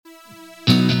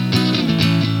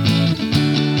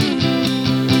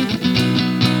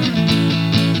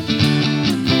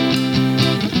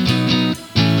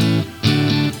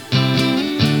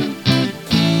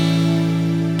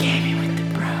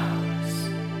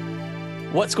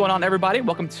What's going on, everybody?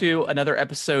 Welcome to another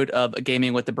episode of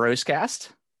Gaming with the Broscast.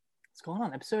 What's going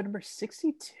on? Episode number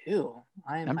 62.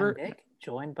 I'm Nick,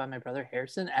 joined by my brother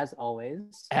Harrison, as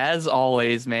always. As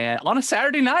always, man. On a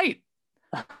Saturday night.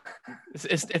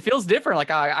 It feels different.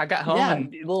 Like I got home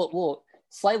and a little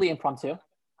slightly impromptu.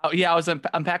 Oh yeah, I was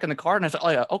unpacking the car and I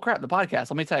thought, oh crap, the podcast.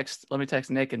 Let me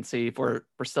text Nick and see if we're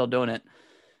still doing it.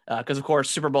 Because of course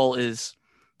Super Bowl is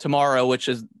tomorrow, which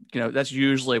is that's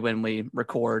usually when we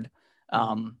record.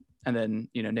 And then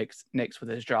Nick's with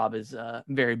his job is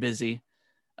very busy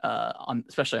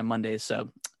especially on Mondays. So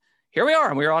here we are,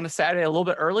 and we were on a Saturday a little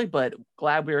bit early, but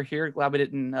glad we were here. Glad we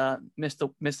didn't miss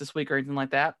this week or anything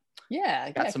like that.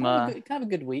 Yeah, got some kind of a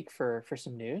good week for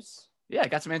some news. Yeah,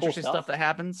 got some interesting stuff that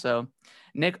happened. So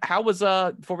Nick, how was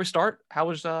before we start, how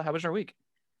was your week?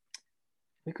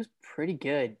 Week was pretty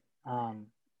good.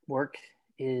 Work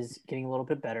is getting a little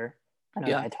bit better. I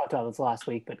know I talked about this last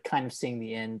week, but kind of seeing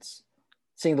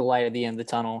the light at the end of the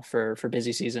tunnel for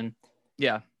busy season.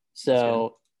 Yeah.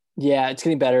 So yeah, it's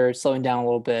getting better. It's slowing down a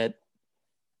little bit.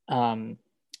 Going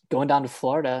down to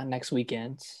Florida next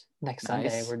weekend, next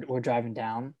Sunday. We're driving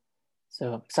down.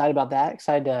 So excited about that.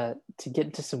 Excited to get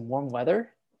into some warm weather.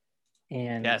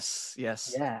 And yes.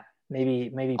 Yeah.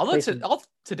 Maybe. Although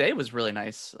today was really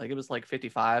nice. Like it was like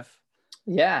 55.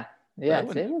 Yeah.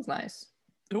 Today was nice.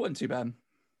 It wasn't too bad.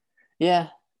 Yeah.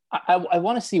 I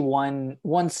want to see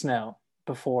one snow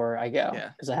before I go,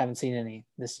 because I haven't seen any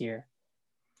this year.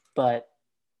 But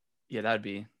yeah, that'd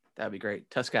be great.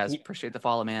 Tuscas, appreciate the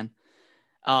follow, man.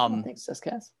 Thanks,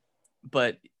 Tuscas.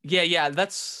 But yeah,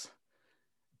 that's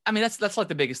like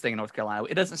the biggest thing in North Carolina.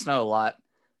 It doesn't snow a lot.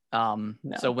 No.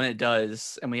 So when it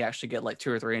does, and we actually get like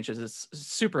 2 or 3 inches, it's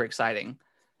super exciting.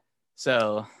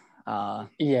 So I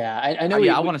know.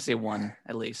 I want to see one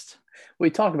at least.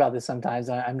 We talk about this sometimes.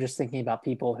 I'm just thinking about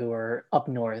people who are up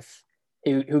north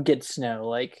who get snow,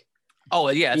 like, oh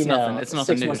yeah, it's nothing. It's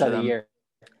nothing 6 new months to out of them. the year.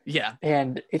 Yeah,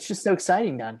 and it's just so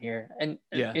exciting down here. And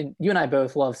you and I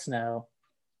both love snow,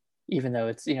 even though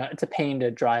it's it's a pain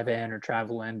to drive in or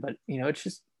travel in. But it's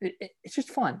just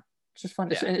fun. It's just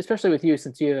fun, and especially with you,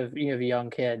 since you have a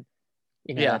young kid.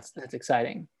 That's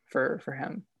exciting for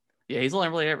him. Yeah, he's only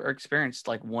really ever experienced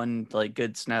like one like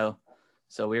good snow,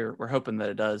 so we're hoping that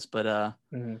it does. But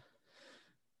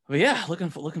but yeah, looking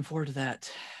forward to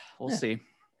that. We'll see.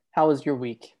 How was your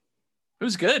week? It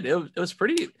was good. It was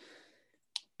pretty.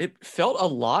 It felt a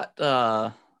lot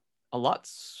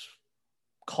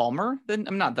calmer than.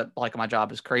 I'm not that like my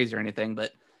job is crazy or anything,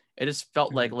 but it just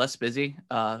felt like less busy,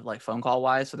 like phone call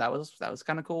wise. So that was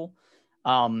kind of cool.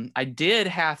 I did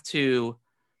have to,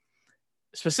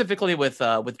 specifically with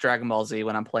Dragon Ball Z,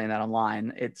 when I'm playing that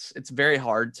online, it's very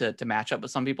hard to match up with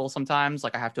some people sometimes.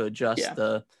 Like I have to adjust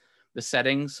the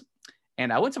settings.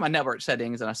 And I went to my network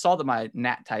settings and I saw that my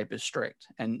NAT type is strict.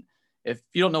 And if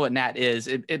you don't know what NAT is,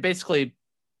 it basically,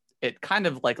 it kind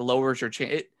of like lowers your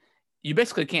chance. You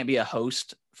basically can't be a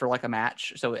host for like a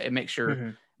match. So it makes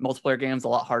your multiplayer games a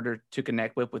lot harder to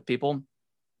connect with people.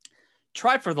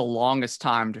 Tried for the longest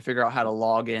time to figure out how to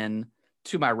log in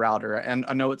to my router. And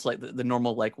I know it's like the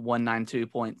normal like 192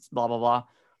 points, blah, blah, blah.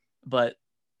 But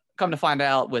come to find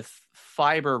out with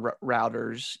fiber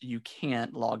routers, you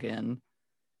can't log in.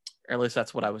 Or at least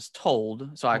that's what I was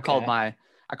told. So I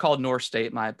called North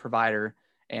State, my provider,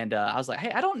 and I was like,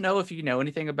 hey, I don't know if you know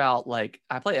anything about, like,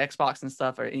 I play Xbox and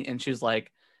stuff. And she was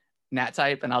like, NAT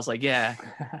type. And I was like, yeah.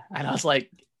 And I was like,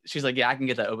 she's like, yeah, I can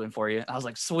get that open for you. And I was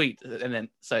like, sweet. And then,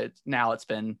 so now it's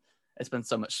been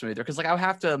so much smoother. Cause like I would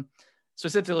have to,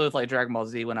 specifically with like Dragon Ball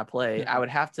Z, when I play, I would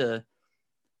have to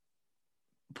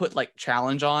put like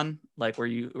challenge on, like where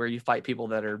you fight people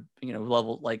that are,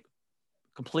 level like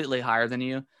completely higher than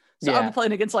you. So I've been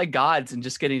playing against like gods and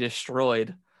just getting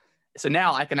destroyed. So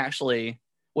now I can actually,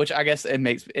 which I guess it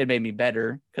made me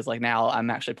better, because like now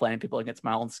I'm actually playing people against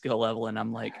my own skill level and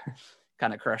I'm like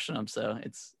kind of crushing them. So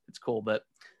it's cool. But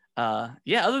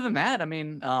other than that, I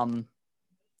mean,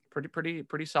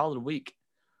 pretty solid week.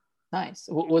 Nice.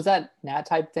 Was that NAT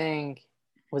type thing?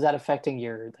 Was that affecting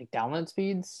your like download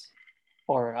speeds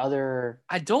or other?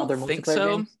 I don't think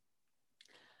so. Games?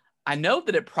 I know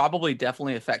that it probably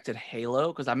definitely affected Halo,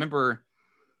 because I remember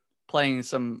playing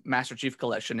some Master Chief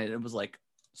Collection and it was like,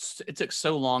 it took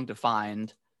so long to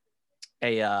find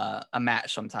a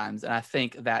match sometimes. And I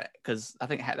think that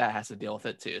that has to deal with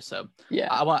it too. So yeah,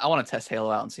 I want to test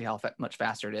Halo out and see how much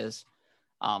faster it is.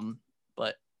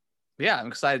 But yeah, I'm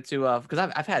excited to, because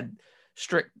I've had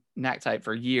strict NAC type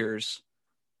for years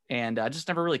and I just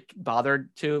never really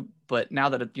bothered to. But now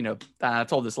that, I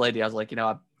told this lady, I was like,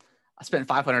 I spent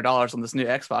 $500 on this new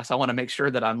Xbox. I want to make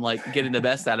sure that I'm like getting the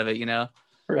best out of it,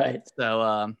 Right.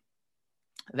 So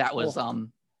that was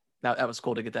that was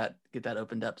cool to get that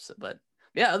opened up. So, but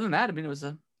yeah, other than that, I mean, it was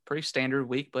a pretty standard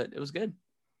week, but it was good.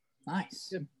 Nice.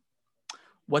 Good.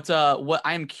 What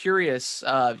I'm curious,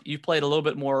 you've played a little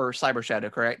bit more Cyber Shadow,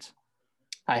 correct?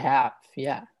 I have,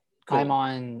 yeah. Cool. I'm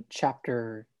on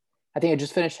I think I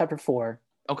just finished chapter 4.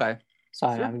 Okay.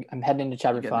 So sure. I'm heading into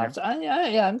chapter 5. So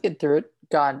yeah, I'm getting through it.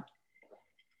 Got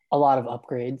a lot of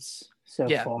upgrades so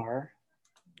far.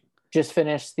 Just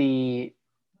finished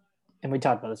and we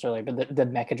talked about this earlier, but the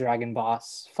Mecha Dragon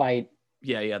boss fight.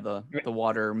 Yeah, the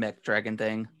water mech dragon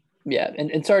thing. Yeah,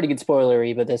 and sorry to get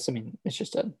spoilery, but this, I mean, it's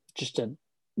just a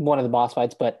one of the boss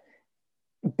fights, but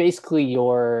basically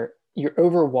you're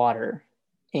over water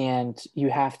and you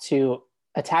have to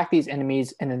attack these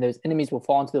enemies, and then those enemies will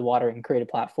fall into the water and create a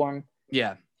platform.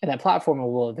 Yeah. And that platform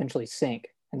will eventually sink.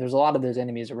 And there's a lot of those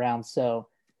enemies around. So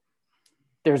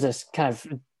there's this kind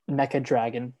of mecha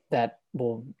dragon that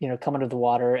will, come under the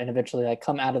water and eventually like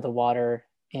come out of the water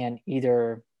and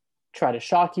either try to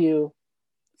shock you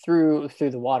through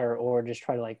the water or just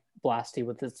try to like blast you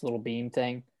with this little beam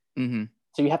thing. Mm-hmm.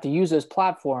 So you have to use those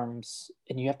platforms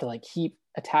and you have to like keep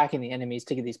attacking the enemies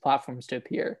to get these platforms to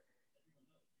appear.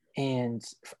 And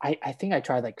I think I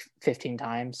tried like 15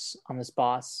 times on this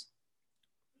boss,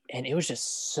 and it was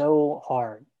just so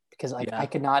hard because I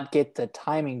could not get the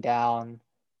timing down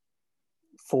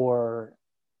for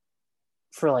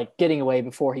like getting away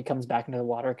before he comes back into the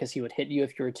water, because he would hit you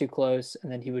if you were too close, and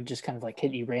then he would just kind of like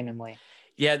hit you randomly.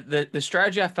 Yeah, the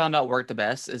strategy I found out worked the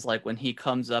best is like when he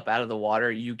comes up out of the water,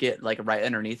 you get like right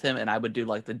underneath him, and I would do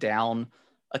like the down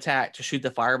attack to shoot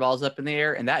the fireballs up in the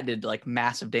air, and that did like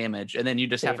massive damage, and then you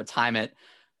just have to time it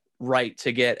right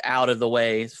to get out of the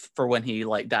way for when he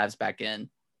like dives back in.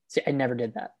 See, I never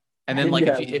did that. And then like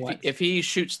if he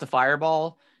shoots the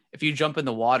fireball, if you jump in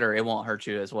the water, it won't hurt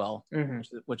you as well,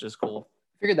 which is cool.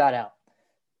 Figured that out.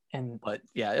 But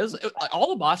yeah,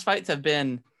 all the boss fights have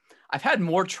been. I've had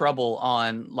more trouble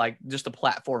on like just the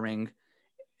platforming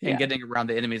and getting around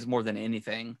the enemies more than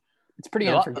anything. It's pretty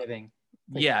unforgiving.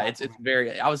 Yeah, it's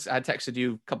very. I texted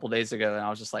you a couple days ago, and I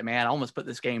was just like, man, I almost put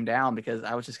this game down because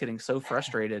I was just getting so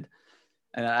frustrated,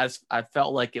 and I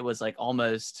felt like it was like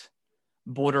almost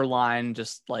borderline,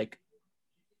 just like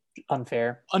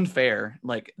unfair,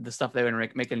 like the stuff they were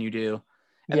making you do.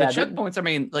 And the checkpoints, I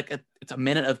mean, like it's a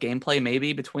minute of gameplay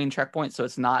maybe between checkpoints, so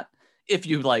it's not if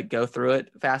you like go through it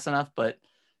fast enough. But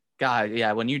God,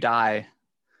 yeah, when you die,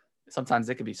 sometimes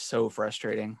it can be so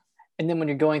frustrating. And then when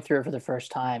you're going through it for the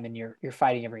first time and you're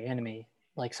fighting every enemy,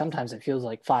 like sometimes it feels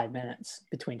like 5 minutes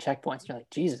between checkpoints. You're like,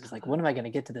 Jesus, like when am I going to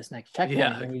get to this next checkpoint?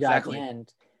 Yeah, and you die at the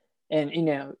end.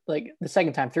 And like the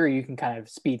second time through, you can kind of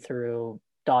speed through,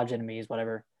 dodge enemies,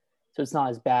 whatever. So it's not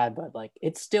as bad, but like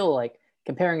it's still like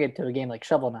comparing it to a game like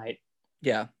Shovel Knight.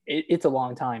 Yeah, it's a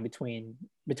long time between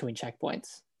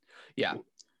checkpoints. Yeah.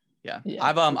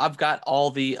 I've got all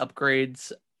the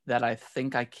upgrades that I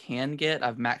think I can get.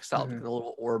 I've maxed out the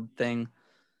little orb thing.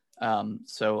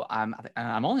 So I'm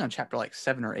only on chapter like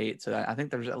 7 or 8. So I think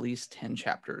there's at least 10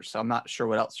 chapters. So I'm not sure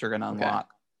what else you're going to unlock.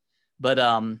 But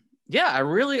yeah, I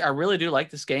really do like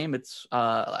this game. It's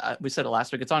we said it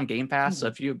last week. It's on Game Pass. So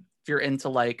if you're into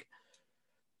like,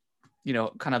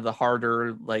 kind of the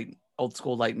harder like old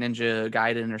school like Ninja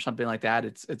Gaiden or something like that,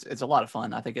 it's a lot of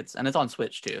fun. I think it's on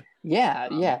Switch too. Yeah,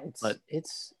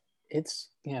 it's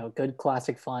good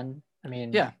classic fun. I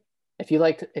mean, yeah, if you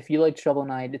liked Shovel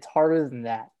Knight, it's harder than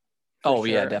that. Oh sure.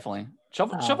 Yeah, definitely.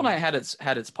 Shovel Knight had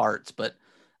its parts, but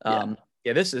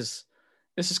this is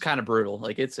kind of brutal.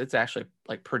 Like it's actually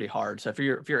like pretty hard. So if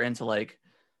you're into like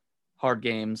hard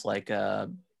games like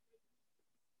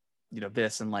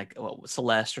this and like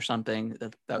Celeste or something,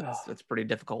 that's pretty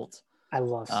difficult. I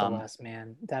love Celeste,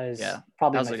 man. That is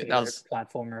probably my favorite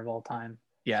platformer of all time.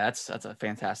 Yeah, that's a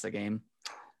fantastic game.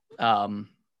 But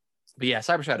yeah,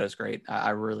 Cyber Shadow is great. I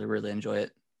really, really enjoy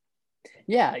it.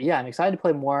 Yeah, I'm excited to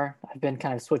play more. I've been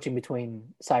kind of switching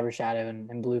between Cyber Shadow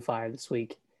and Blue Fire this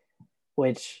week,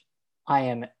 which I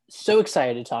am so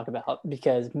excited to talk about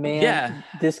because, man,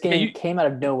 this game came out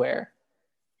of nowhere.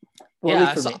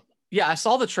 I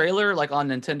saw the trailer like on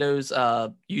Nintendo's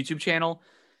YouTube channel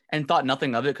and thought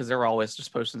nothing of it because they were always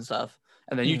just posting stuff.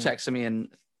 And then you texted me and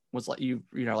was like,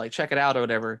 like check it out or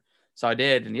whatever. So I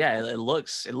did, and yeah, it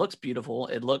looks beautiful.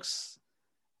 It looks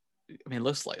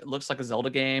like a Zelda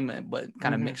game, but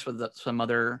kind of mixed with some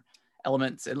other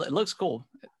elements. It looks cool.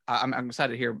 I'm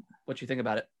excited to hear what you think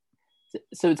about it.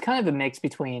 So it's kind of a mix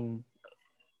between.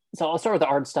 So I'll start with the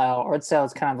art style. Art style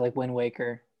is kind of like Wind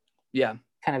Waker. Yeah.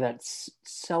 Kind of that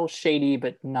cell shady,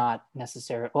 but not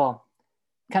necessarily. Well,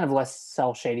 kind of less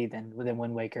cell shady than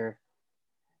Wind Waker,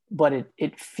 but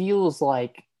it feels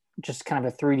like just kind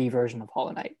of a 3D version of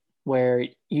Hollow Knight, where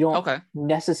you don't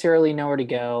necessarily know where to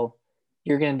go.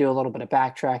 You're going to do a little bit of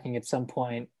backtracking at some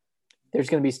point. There's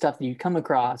going to be stuff that you come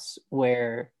across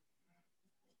where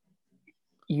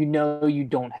you know you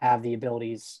don't have the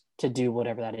abilities to do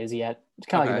whatever that is yet. It's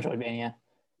kind of like Metroidvania.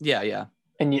 Yeah.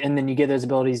 And then you get those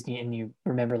abilities and you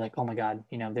remember like, oh my God,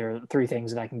 there are 3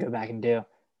 things that I can go back and do.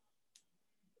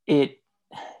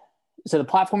 So the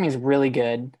platforming is really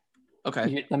good.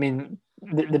 Okay. I mean,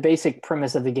 the basic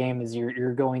premise of the game is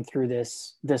you're going through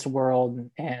this world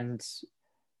and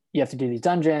you have to do these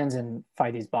dungeons and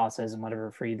fight these bosses and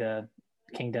whatever, free the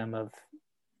kingdom of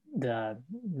the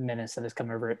menace that has come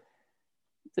over it.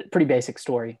 It's a pretty basic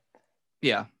story.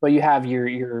 Yeah. But you have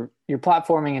your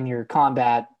platforming and your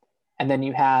combat, and then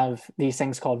you have these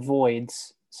things called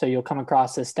voids. So you'll come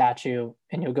across this statue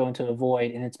and you'll go into a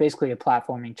void, and it's basically a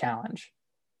platforming challenge.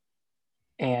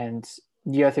 And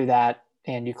you go through that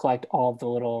and you collect all of the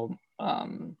little,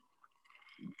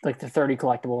 like the 30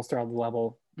 collectibles throughout the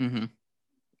level. Mm-hmm.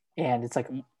 And it's like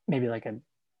maybe like a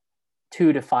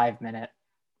 2 to 5 minute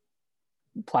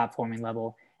platforming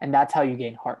level. And that's how you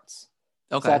gain hearts.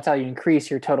 Okay. So that's how you increase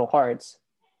your total hearts.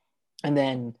 And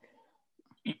then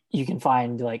you can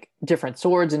find like different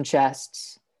swords and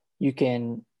chests. You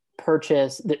can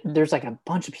purchase, there's like a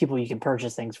bunch of people you can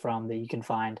purchase things from that you can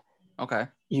find. Okay.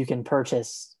 You can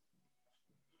purchase,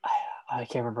 I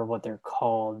can't remember what they're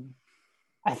called.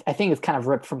 I think it's kind of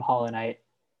ripped from Hollow Knight,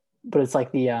 but it's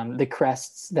like the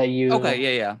crests that you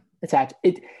attach.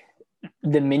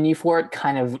 The menu for it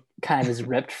kind of is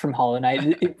ripped from Hollow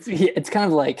Knight. It's kind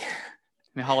of like, I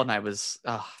mean, Hollow Knight was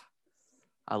I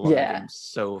love that game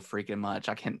so freaking much.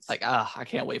 I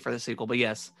can't wait for the sequel. But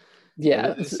yes,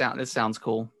 it sounds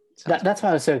cool. That's why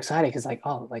I was so excited, because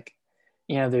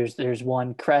there's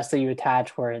one crest that you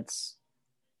attach where it's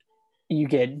you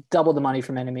get double the money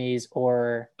from enemies,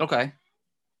 or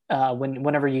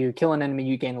whenever you kill an enemy,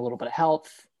 you gain a little bit of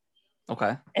health.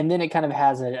 Okay. And then it kind of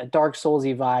has a Dark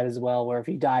Soulsy vibe as well, where if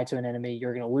you die to an enemy,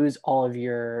 you're going to lose all of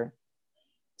your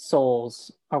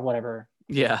souls or whatever.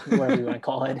 Yeah. Whatever you want to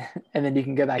call it. And then you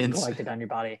can go back and collect it on your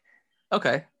body.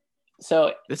 Okay.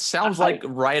 So this sounds like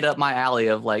right up my alley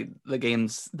of like the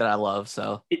games that I love.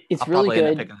 So it's really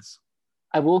good.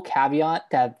 I will caveat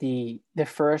that the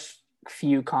first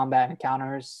few combat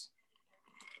encounters,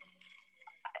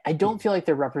 I don't feel like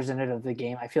they're representative of the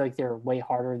game. I feel like they're way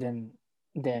harder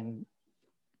than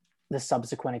the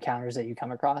subsequent encounters that you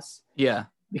come across. Yeah.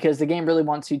 Because the game really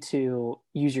wants you to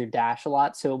use your dash a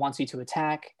lot. So it wants you to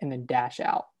attack and then dash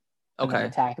out. Okay. And then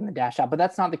attack and then dash out. But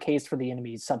that's not the case for the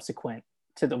enemies subsequent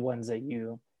to the ones that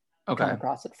you come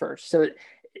across at first. So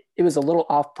it was a little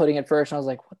off-putting at first. And I was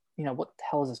like, what the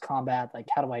hell is this combat? Like,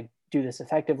 how do I do this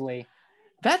effectively?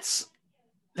 That's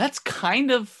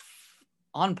kind of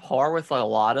on par with a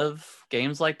lot of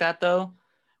games like that, though,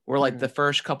 where like the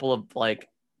first couple of like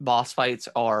boss fights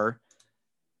are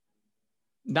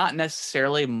not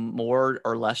necessarily more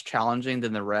or less challenging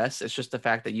than the rest. It's just the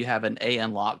fact that you have an A,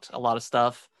 unlocked a lot of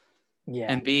stuff. Yeah.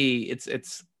 And B,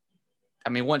 it's I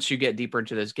mean, once you get deeper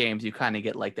into those games, you kind of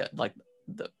get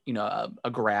a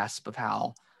grasp of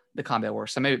how the combat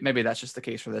works. So maybe that's just the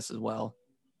case for this as well.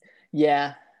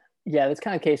 Yeah, that's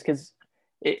kind of the case, because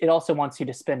it also wants you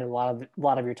to spend a lot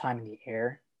of your time in the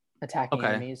air attacking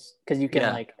enemies, because you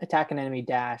can like attack an enemy,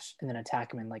 dash, and then attack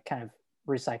them and like kind of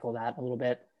recycle that a little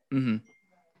bit. Mm-hmm.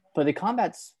 But the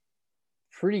combat's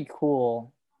pretty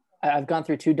cool. I've gone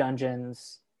through 2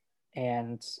 dungeons,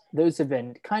 and those have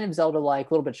been kind of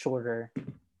Zelda-like, a little bit shorter.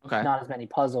 Okay. Not as many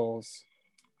puzzles.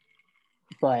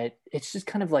 But it's just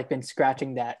kind of like been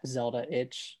scratching that Zelda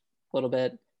itch a little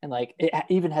bit. And like it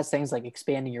even has things like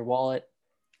expanding your wallet.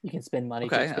 You can spend money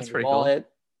to expand your wallet.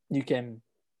 Cool. You can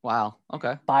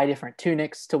buy different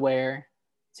tunics to wear.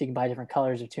 So you can buy different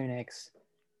colors of tunics.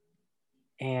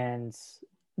 And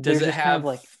does it have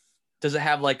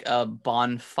like a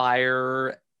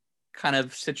bonfire kind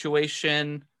of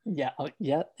situation? Yeah,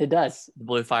 it does. The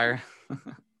blue fire.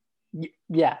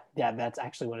 yeah, that's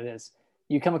actually what it is.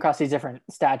 You come across these different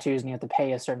statues and you have to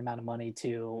pay a certain amount of money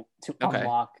to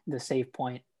unlock the save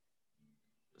point.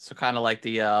 So kind of like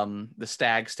the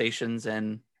stag stations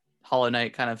and Hollow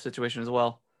Knight kind of situation as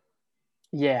well.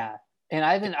 Yeah, and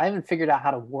I haven't figured out how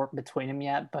to warp between them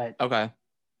yet, but okay.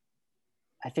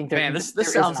 I think this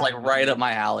sounds like right up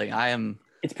my alley.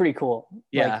 It's pretty cool.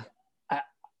 Yeah. Like,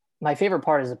 my favorite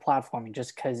part is the platforming,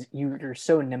 just because you're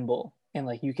so nimble and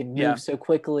like you can move so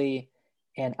quickly.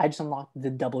 And I just unlocked the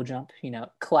double jump,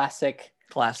 classic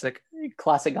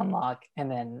unlock. And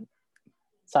then,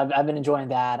 so I've been enjoying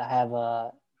that. I have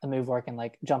a move where I can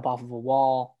like jump off of a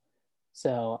wall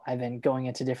So I've been going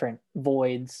into different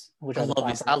voids, which I love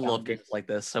these. I love games like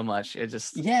this so much. It's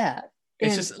just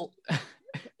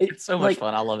it's so much like,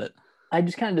 fun. I love it. I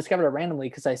just kind of discovered it randomly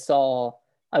because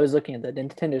I was looking at the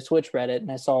Nintendo Switch Reddit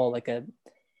and I saw like a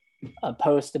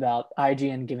post about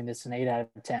IGN giving this an 8 out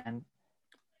of 10.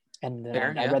 And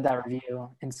then I read that review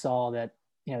and saw that,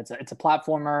 you know, it's a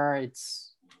platformer.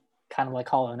 It's kind of like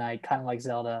Hollow Knight, kind of like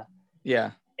Zelda.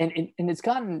 Yeah. And it's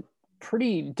gotten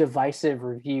pretty divisive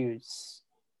reviews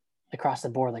across the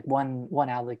board. Like one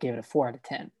outlet gave it a 4 out of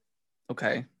 10.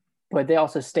 Okay. But they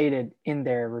also stated in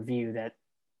their review that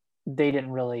they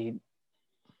didn't really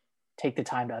take the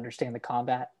time to understand the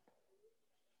combat.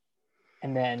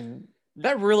 And then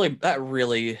that really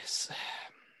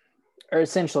or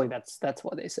essentially that's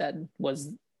what they said was.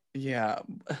 Yeah.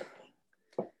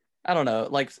 I don't know.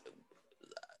 Like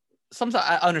sometimes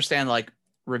I understand like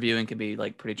reviewing can be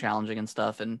like pretty challenging and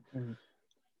stuff. And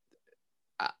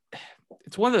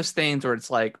it's one of those things where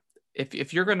it's like,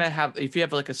 if you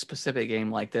have like a specific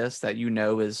game like this that you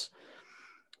know is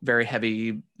very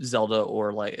heavy Zelda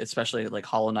or like especially like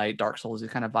Hollow Knight, Dark Souls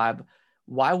kind of vibe,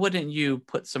 why wouldn't you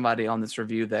put somebody on this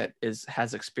review that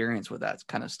has experience with that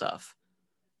kind of stuff?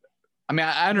 I mean,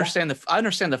 I understand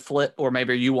the flip, or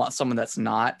maybe you want someone that's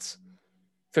not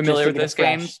familiar with this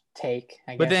game. Take,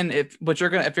 I guess. But then if you're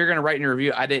gonna write in your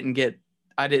review, I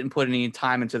didn't put any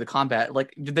time into the combat,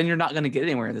 like then you're not gonna get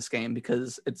anywhere in this game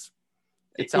because it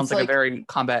sounds like a very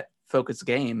combat focused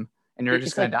game, and you're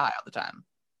just gonna die all the time.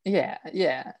 Yeah.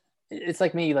 It's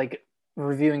like me like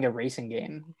reviewing a racing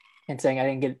game and saying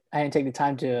I didn't take the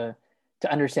time to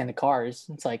understand the cars.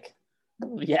 It's like,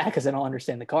 yeah, because I don't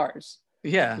understand the cars.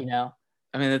 Yeah. You know?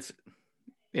 I mean,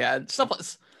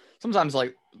 stuff. Sometimes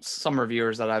like some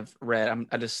reviewers that I've read,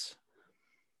 I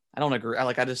don't agree.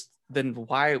 Then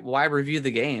why review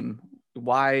the game?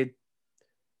 Why?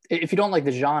 If you don't like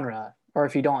the genre, or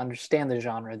if you don't understand the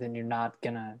genre, then you're not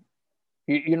gonna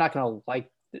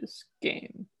like this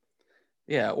game.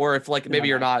 Yeah, or if like maybe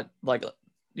you're not like,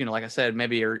 you know, like I said,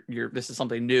 maybe you're this is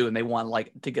something new and they want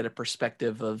like to get a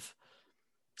perspective of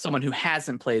someone who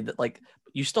hasn't played that. Like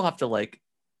you still have to like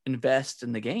invest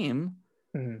in the game,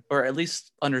 or at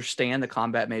least understand the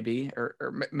combat, maybe,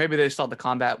 or maybe they just thought the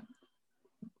combat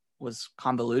was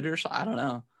convoluted or something. I don't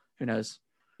know. Who knows?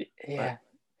 Yeah.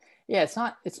 Yeah, it's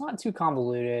not too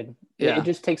convoluted. Yeah. It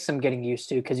just takes some getting used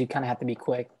to because you kind of have to be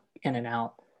quick in and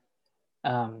out.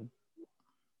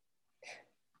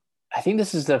 I think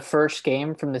this is the first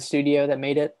game from the studio that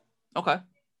made it. Okay.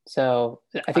 So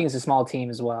I think it's a small team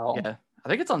as well. Yeah. I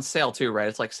think it's on sale too, right?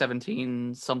 It's like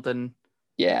 17 something.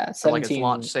 Yeah, 17, like its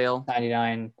launch sale.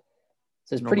 99.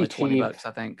 So it's pretty cheap. $20,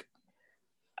 I think.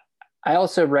 I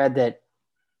also read that.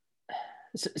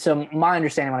 So my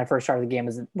understanding when I first started the game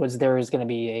was there was going to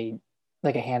be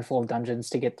a handful of dungeons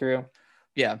to get through.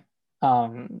 Yeah.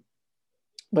 But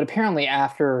apparently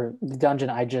after the dungeon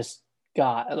I just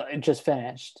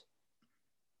finished,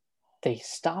 they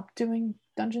stopped doing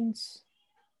dungeons.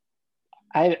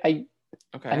 I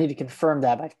need to confirm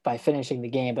that by finishing the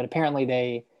game, but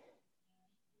apparently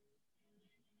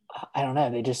I don't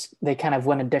know, they kind of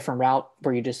went a different route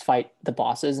where you just fight the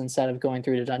bosses instead of going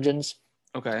through the dungeons.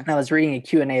 Okay. And I was reading a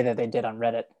Q&A that they did on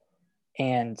Reddit,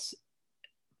 and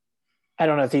I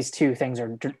don't know if these two things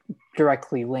are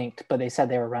directly linked, but they said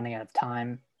they were running out of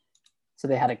time, so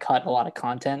they had to cut a lot of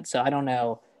content. So I don't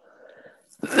know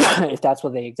if that's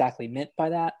what they exactly meant by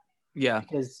that. Yeah.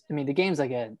 Because I mean, the game's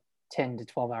like a 10 to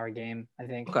 12 hour game, I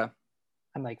think. Okay.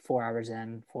 I'm like 4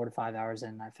 to 5 hours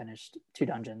in. I finished 2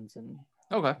 dungeons and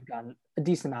I've gotten a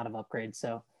decent amount of upgrades.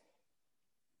 So,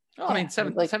 I mean,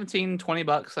 $17,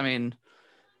 $20. I mean,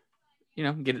 you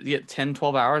know, get 10,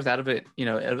 12 hours out of it, you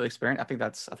know, out of experience. I think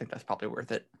that's probably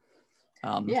worth it.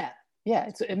 Yeah.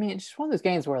 It's just one of those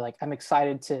games where like I'm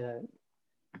excited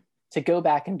to go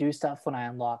back and do stuff when I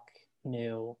unlock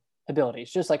new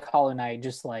abilities, just like Hollow Knight,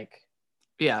 just like,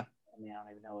 yeah. I mean, I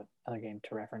don't even know what other game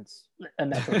to reference. A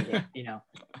Metroid game, you know,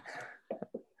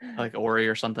 like Ori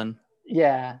or something.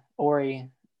 Yeah, Ori,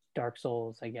 Dark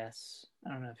Souls, I guess.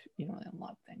 I don't know if you don't really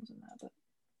unlock things in that, but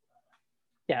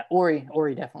yeah, Ori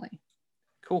definitely.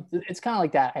 Cool. It's kind of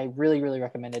like that. I really, really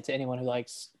recommend it to anyone who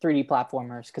likes 3D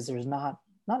platformers because there's not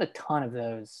a ton of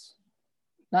those,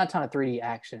 not a ton of 3D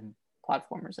action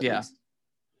platformers. At least.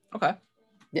 Okay.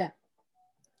 Yeah.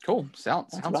 Cool.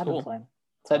 Sounds cool.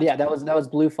 So yeah, that was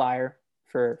Blue Fire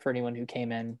for anyone who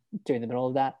came in during the middle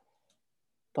of that.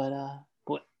 But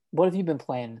what have you been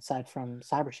playing aside from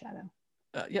Cyber Shadow?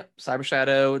 Cyber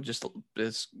Shadow, just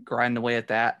grinding away at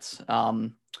that.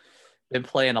 Been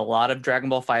playing a lot of Dragon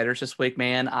Ball FighterZ this week,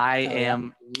 man.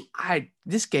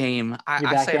 This game,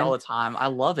 I say it all the time. I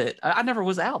love it. I never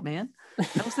was out, man.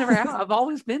 That was never happened. I've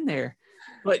always been there.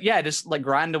 But yeah, just like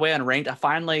grind away on ranked. I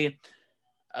finally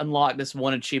unlocked this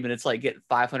one achievement. It's like get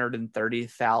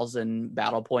 530,000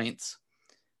 battle points.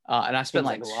 And I spent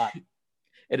like a lot.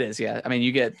 It is, yeah. I mean,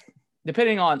 you get,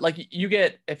 depending on, like, you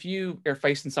get, if you are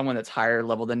facing someone that's higher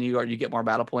level than you are, you get more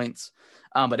battle points.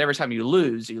 But every time you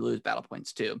lose battle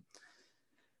points too.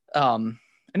 And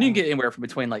you can get anywhere from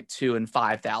between like 2,000 and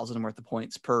 5,000 worth of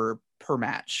points per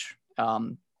match.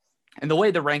 And the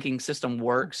way the ranking system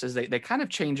works is they kind of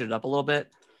change it up a little bit.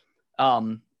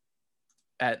 I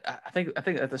think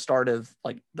at the start of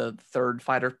like the third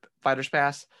Fighters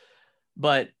Pass,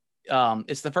 but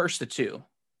it's the first to two.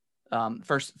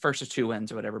 First to two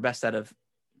wins or whatever. Best out of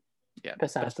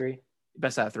three.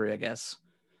 Best out of three, I guess.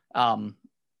 So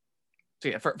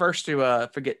yeah, first to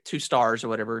forget 2 stars or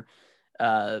whatever.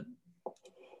 But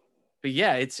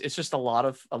yeah, it's just a lot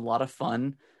of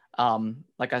fun.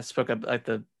 Like I spoke up at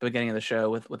the beginning of the show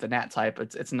with the Nat type.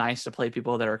 It's nice to play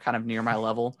people that are kind of near my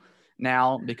level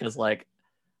now, because like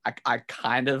I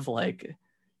kind of like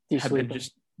have been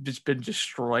just been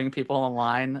destroying people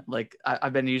online. Like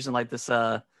I've been using like this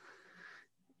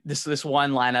this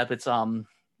one lineup.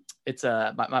 It's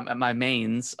my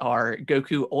mains are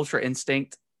Goku Ultra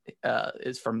Instinct,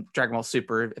 is from Dragon Ball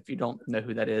Super, if you don't know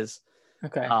who that is.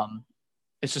 Okay.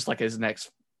 It's just like his next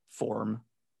form.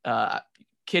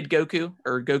 Kid Goku,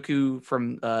 or Goku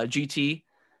from GT,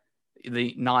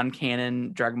 the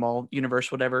non-canon Dragon Ball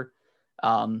universe, whatever.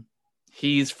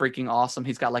 He's freaking awesome.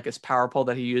 He's got like his power pole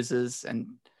that he uses, and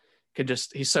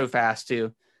he's so fast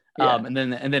too. Yeah. And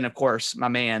then of course my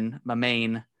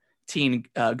main Teen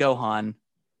Gohan.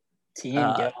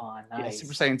 Gohan, nice. Yeah,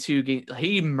 Super Saiyan 2.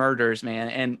 He murders, man,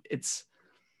 and it's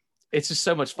just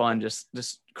so much fun, just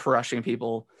crushing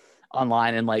people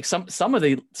online. And like some of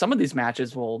these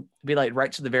matches will be like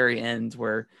right to the very end,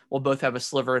 where we'll both have a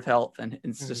sliver of health, and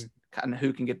it's just kind of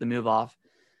who can get the move off.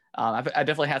 I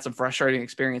definitely had some frustrating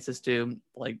experiences too,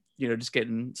 like, you know, just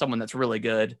getting someone that's really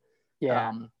good.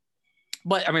 Yeah.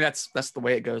 But I mean, that's the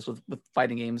way it goes with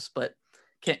fighting games. But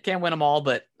can't win them all.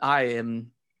 But I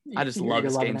just love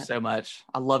this game so much.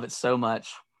 I love it so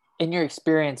much. In your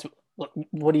experience,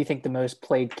 what do you think the most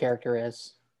played character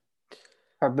is,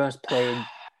 or most played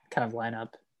kind of lineup?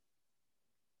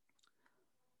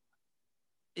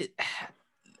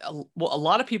 Well, a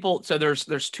lot of people. So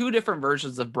there's 2 different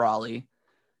versions of Brawly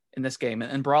in this game,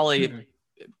 and Brawly,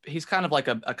 he's kind of like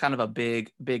a kind of a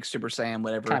big Super Saiyan,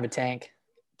 whatever. Kind of a tank.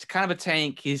 It's kind of a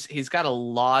tank. He's got a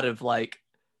lot of like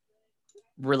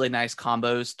really nice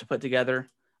combos to put together.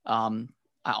 I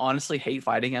honestly hate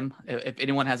fighting him. If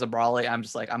anyone has a Brawly, I'm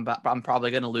just like, I'm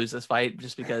probably going to lose this fight,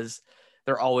 just because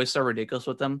they're always so ridiculous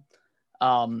with them.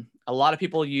 A lot of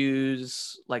people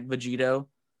use like Vegito,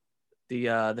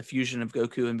 the fusion of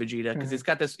Goku and Vegeta, because he's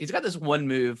got this one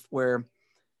move where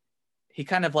he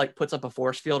kind of like puts up a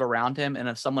force field around him, and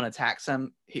if someone attacks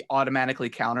him, he automatically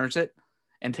counters it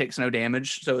and takes no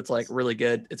damage. So it's like really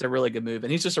good. It's a really good move,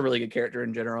 and he's just a really good character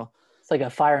in general. It's like a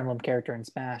Fire Emblem character in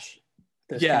Smash.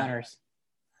 Those counters.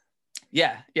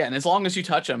 Yeah, and as long as you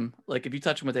touch him, like if you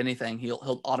touch him with anything,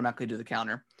 he'll automatically do the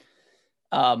counter.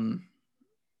 And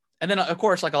then of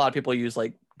course, like a lot of people use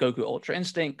like Goku Ultra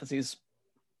Instinct because he's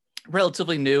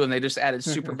relatively new, and they just added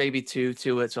Super Baby 2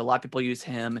 to it. So a lot of people use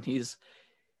him, and he's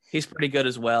pretty good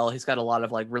as well. He's got a lot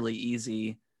of like really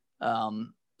easy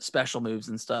special moves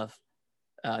and stuff.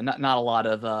 Not a lot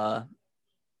of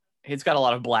he's got a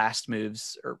lot of blast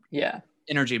moves or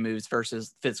energy moves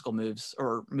versus physical moves,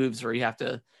 or moves where you have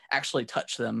to actually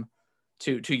touch them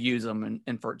to use them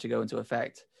and for it to go into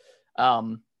effect.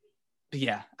 But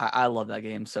yeah, I love that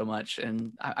game so much,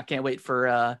 and I can't wait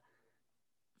for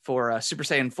Super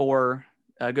Saiyan 4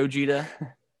 Gogeta.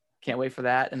 Can't wait for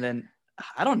that. And then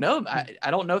I don't know.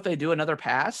 I don't know if they do another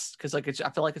pass, because like I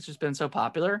feel like it's just been so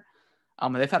popular.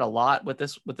 And they've had a lot with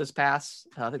this pass.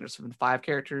 I think there's been 5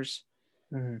 characters.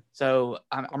 So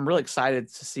I'm really excited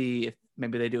to see if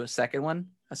maybe they do a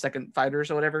second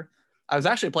Fighters or whatever. I was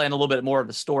actually playing a little bit more of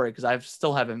the story, because I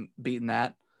still haven't beaten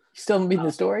that. You still haven't beaten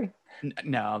the story?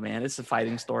 No, man, it's a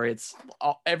fighting story. It's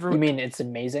You mean it's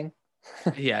amazing?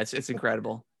 Yeah, it's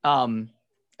incredible.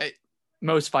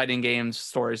 Most fighting games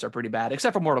stories are pretty bad,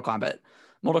 except for Mortal Kombat.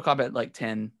 Mortal Kombat like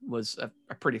 10 was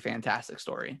a pretty fantastic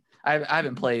story. I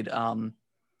haven't played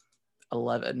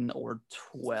 11 or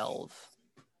 12.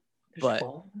 But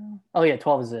 12? Oh yeah,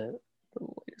 12 is the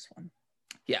latest one.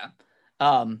 Yeah.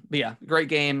 But yeah, great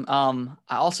game. I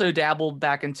also dabbled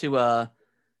back into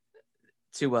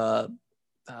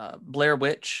Blair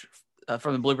Witch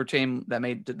from the Bloober team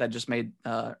that just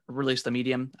released the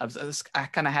Medium. I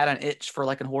kind of had an itch for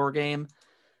like a horror game.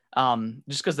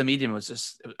 Just because the medium was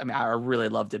just, I mean, I really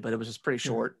loved it, but it was just pretty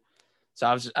short. So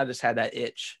I just had that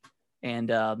itch. And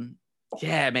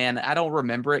yeah, man, I don't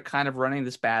remember it kind of running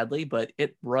this badly, but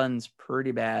it runs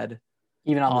pretty bad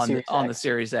even on the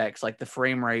Series X. Like the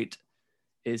frame rate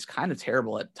is kind of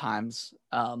terrible at times.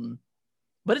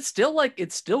 But it's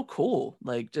still cool.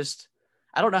 Like just,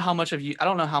 I don't know how much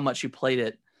you played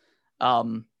it.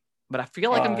 But I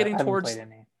feel like I'm getting towards.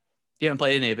 You haven't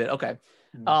played any of it. Okay.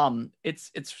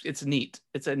 It's neat.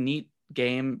 It's a neat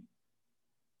game.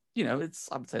 You know,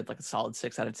 I would say like a solid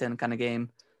 6 out of 10 kind of game.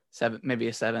 7, maybe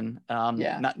a 7.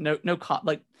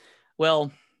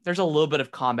 Well, there's a little bit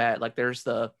of combat. Like there's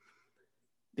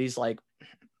these like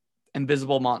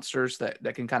invisible monsters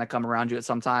that can kind of come around you at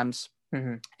sometimes.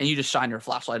 And you just shine your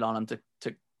flashlight on them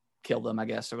to kill them, I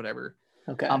guess, or whatever.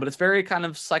 Okay. But it's very kind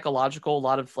of psychological, a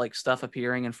lot of like stuff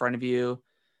appearing in front of you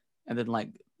and then like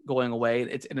going away.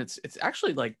 It's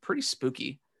actually like pretty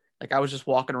spooky. Like I was just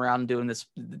walking around doing this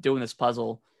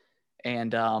puzzle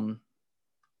and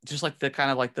just like the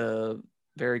kind of like the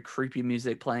very creepy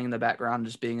music playing in the background,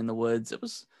 just being in the woods. It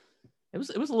was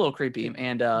a little creepy.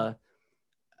 And I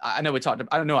know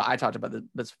I talked about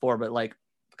this before, but like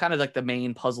kind of like the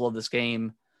main puzzle of this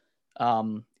game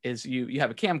is you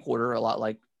have a camcorder, a lot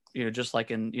like, you know, just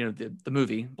like in, you know, the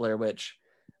movie Blair Witch,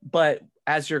 but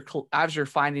as you're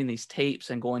finding these tapes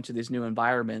and going to these new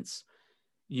environments,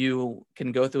 you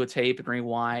can go through a tape and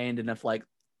rewind. And if like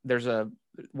there's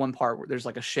one part where there's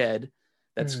like a shed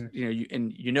that's,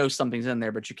 you know something's in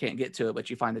there, but you can't get to it, but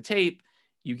you find the tape,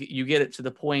 you get it to the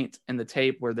point in the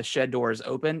tape where the shed door is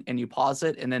open and you pause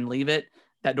it and then leave it,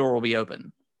 that door will be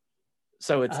open.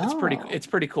 So it's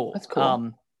pretty cool. That's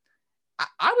cool.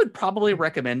 I would probably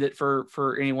recommend it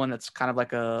for anyone that's kind of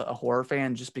like a horror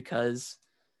fan, just because,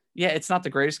 yeah, it's not the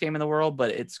greatest game in the world,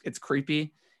 but it's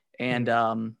creepy. And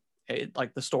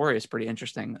like the story is pretty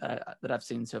interesting that I've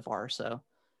seen so far. So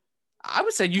I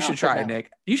would say you should try it,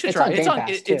 Nick. You should try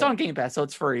it. It's on Game Pass, so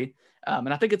it's free.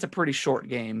 And I think it's a pretty short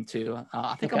game too.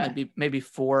 I think I might be maybe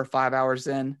 4 or 5 hours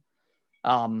in.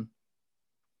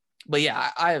 But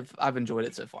yeah, I've enjoyed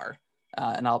it so far.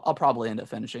 And I'll probably end up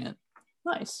finishing it.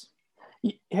 Nice.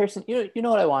 Harrison, you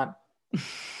know what I want?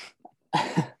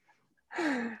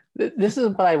 This is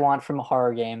what I want from a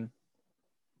horror game.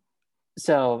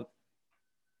 So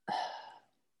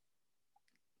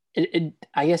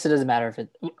I guess it doesn't matter if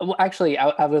it... Well, actually,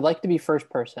 I would like to be first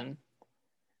person.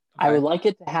 Okay. I would like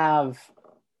it to have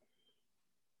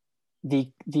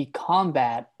the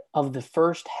combat of the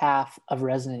first half of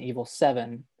Resident Evil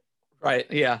 7. Right,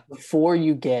 yeah. Before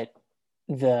you get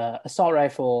the assault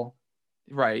rifle.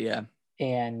 Right, yeah.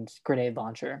 And grenade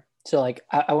launcher. So like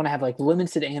I want to have like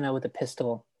limited ammo with a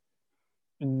pistol,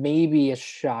 maybe a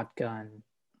shotgun,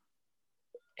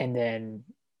 and then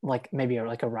like maybe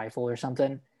like a rifle or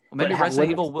something. Well, maybe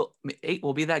Resident Evil 8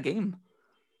 will be that game.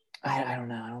 I don't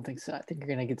know. I don't think so. I think you're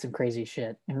gonna get some crazy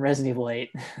shit in Resident Evil 8.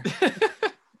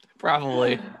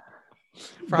 Probably.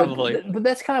 But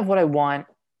that's kind of what I want,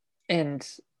 and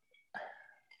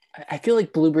I feel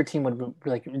like Bloober Team would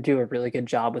like do a really good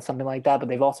job with something like that, but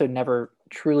they've also never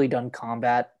truly done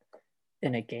combat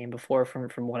in a game before,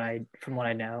 from what I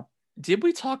know. Did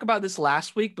we talk about this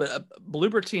last week? But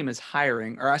Bloober Team is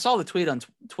hiring, or I saw the tweet on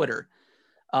Twitter.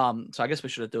 So I guess we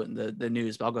should have done it in the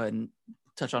news, but I'll go ahead and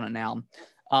touch on it now.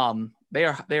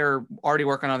 They're already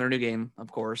working on their new game,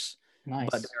 of course. Nice.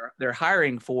 But they're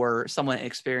hiring for someone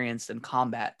experienced in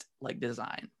combat like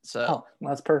design. So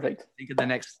that's perfect. I think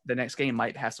the next game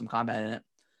might have some combat in it.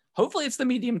 Hopefully it's the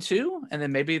medium too, and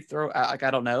then maybe throw like, I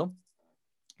don't know,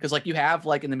 because like you have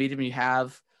like in the medium you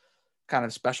have kind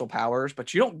of special powers,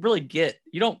 but you don't really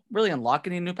unlock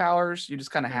any new powers. You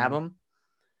just kind of have them.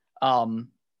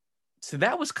 So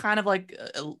that was kind of like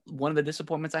one of the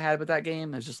disappointments I had with that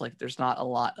game. It's just like there's not a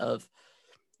lot of,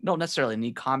 don't necessarily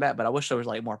need combat, but I wish there was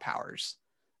like more powers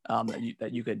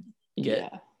that you could get. Yeah.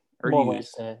 Or more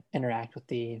ways to interact with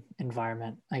the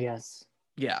environment, I guess.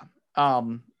 Yeah.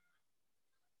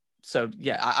 So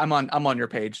yeah, I'm on your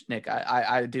page, Nick.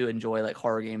 I do enjoy like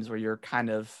horror games where you're kind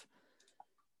of,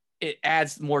 it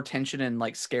adds more tension and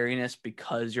like scariness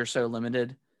because you're so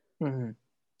limited. Mm-hmm.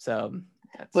 So,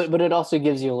 but it also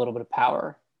gives you a little bit of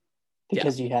power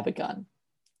because you have a gun.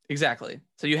 Exactly.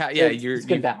 So you have, it's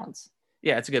good balance.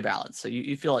 Yeah, it's a good balance. So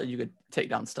you feel like you could take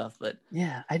down stuff, but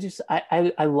yeah,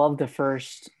 I love the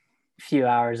first few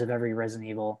hours of every Resident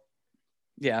Evil.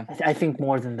 Yeah, I think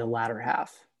more than the latter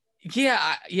half. Yeah,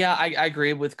 I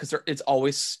agree with, because it's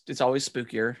always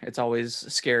spookier, it's always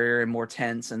scarier and more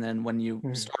tense, and then when you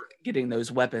start getting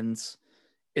those weapons,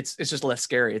 it's just less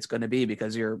scary. It's going to be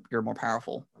because you're more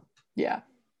powerful. Yeah,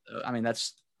 I mean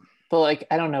that's But like,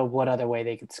 I don't know what other way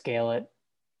they could scale it,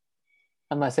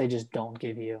 unless they just don't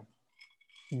give you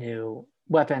new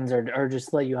weapons or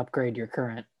just let you upgrade your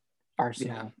current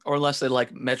arsenal. Yeah. Or unless they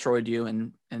like Metroid you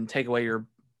and take away your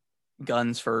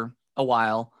guns for a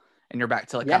while and you're back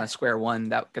to like kind of square one.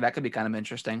 That could be kind of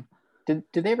interesting. Did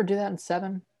they ever do that in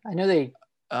 7? I know they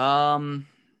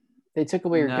took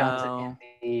away your guns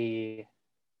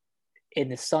in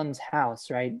the son's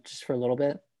house, right? Just for a little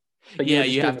bit. But yeah,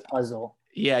 you have a puzzle.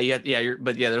 Yeah.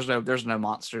 There's no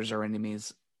monsters or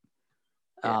enemies.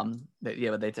 But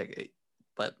they take it.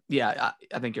 But yeah,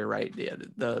 I think you're right. Yeah,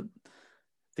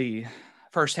 the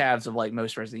first halves of like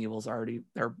most Resident Evils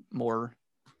they're more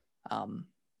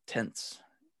tense.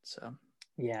 So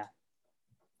yeah.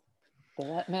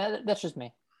 But that's just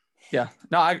me. Yeah,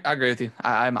 no, I agree with you.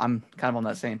 I'm kind of on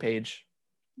that same page.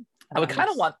 I would kind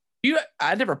of want you.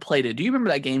 I never played it. Do you remember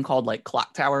that game called like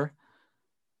Clock Tower?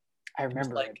 I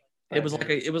remember it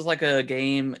was like a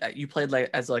game you played like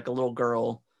as like a little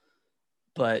girl,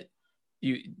 but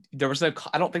there was no.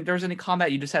 I don't think there was any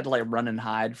combat. You just had to like run and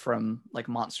hide from like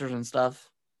monsters and stuff.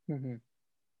 Mm-hmm.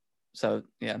 So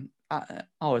yeah, I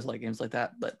always like games like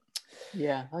that. But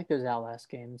yeah, I like those Outlast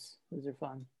games. Those are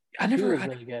fun. I never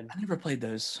played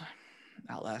those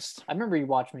Outlast. I remember you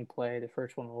watched me play the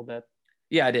first one a little bit.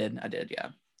 Yeah, I did. Yeah.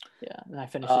 Yeah, and I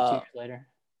finished it 2 years later.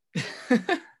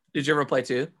 Did you ever play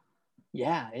 2?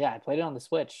 Yeah. I played it on the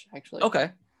Switch, actually.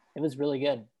 Okay. It was really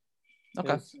good.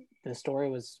 Okay. The story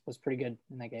was pretty good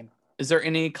in that game. Is there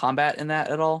any combat in that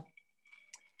at all?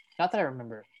 Not that I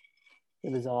remember.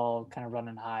 It was all kind of run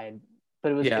and hide,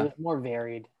 but it was more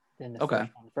varied than the first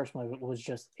one. The first one was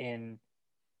just in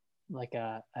like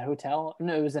a hotel.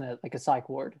 No, it was in a psych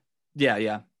ward.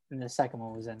 Yeah. And the second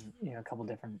one was in a couple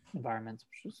different environments,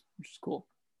 which is cool.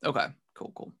 Okay,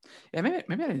 cool. Yeah,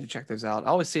 maybe I need to check those out. I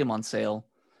always see them on sale,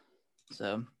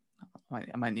 so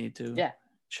I might need to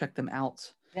check them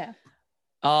out. Yeah.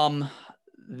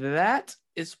 That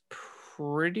is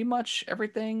pretty much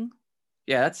everything.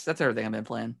 Yeah, that's everything I've been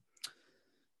playing.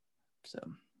 So,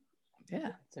 yeah,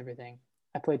 that's everything.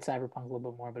 I played Cyberpunk a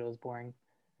little bit more, but it was boring.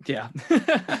 Yeah,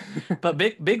 but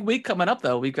big week coming up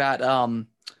though. We've got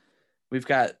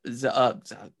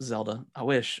Zelda. I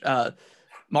wish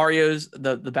Mario's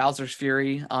the Bowser's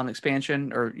Fury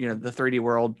expansion, or the 3D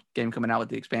World game coming out with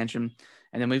the expansion,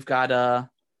 and then we've got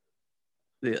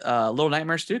the Little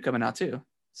Nightmares 2 coming out too.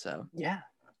 So yeah,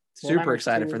 super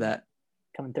excited for that.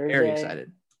 Coming Thursday. Very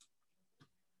excited.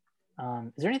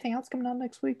 Is there anything else coming out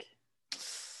next week?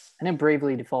 I know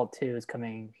Bravely Default 2 is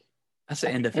coming. That's the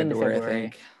end of February, I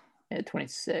think. Yeah,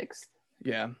 26th.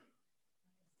 Yeah.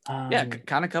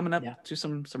 Kind of coming up to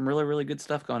some really, really good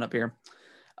stuff going up here.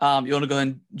 You want to go ahead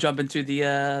and jump into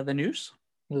the news?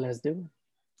 Let's do it.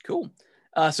 Cool.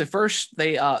 So first,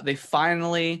 they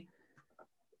finally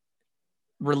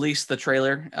released the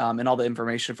trailer and all the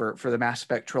information for the Mass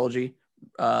Effect trilogy,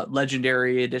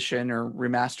 Legendary Edition or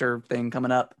remaster thing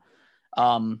coming up.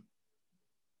 Are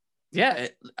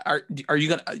you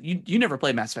gonna? You never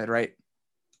played Mass Effect, right?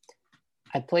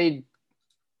 I think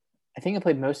I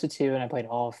played most of 2 and I played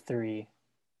all of 3.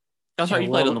 Oh, sorry, you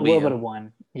played on the Wii U. A little bit of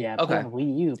 1. Yeah, okay. On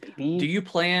Wii U, baby. Do you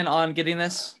plan on getting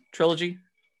this trilogy?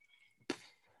 I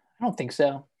don't think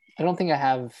so. I don't think I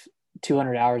have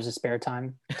 200 hours of spare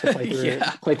time to play through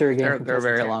play through a game. They're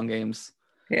very long games.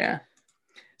 Yeah.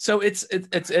 So it's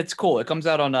cool. It comes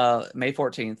out on May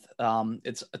 14th.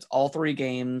 It's all 3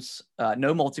 games.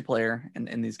 No multiplayer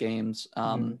in these games.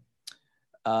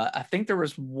 I think there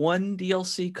was one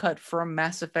DLC cut from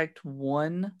Mass Effect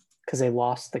 1 because they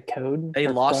lost the code. They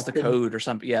lost the code or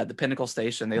something. Yeah, the Pinnacle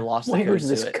Station. They lost the code. Where's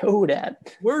this code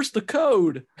at? Where's the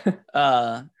code?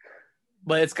 But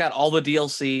it's got all the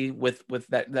DLC with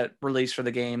that release for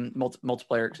the game,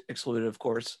 multiplayer excluded, of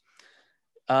course.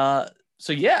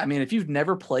 So yeah, I mean, if you've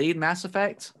never played Mass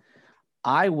Effect,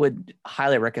 I would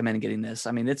highly recommend getting this.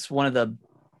 I mean, it's one of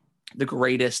the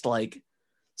greatest like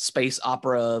space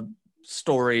opera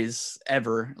stories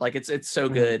ever. Like it's so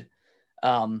good.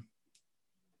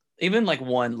 Even like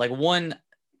one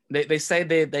they say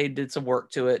they did some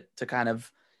work to it to kind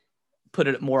of put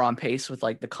it more on pace with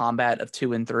like the combat of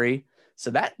 2 and 3. So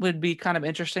that would be kind of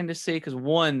interesting to see, because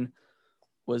 1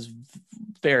 was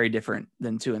very different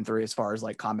than 2 and 3 as far as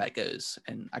like combat goes,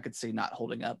 and I could see not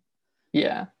holding up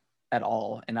at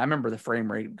all. And I remember the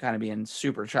frame rate kind of being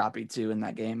super choppy too in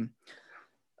that game.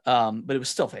 But it was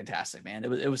still fantastic, man.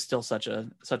 It was still such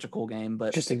a cool game,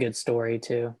 but just a good story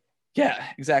too. Yeah,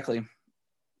 exactly.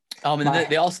 And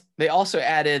they also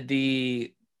added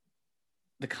the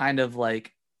kind of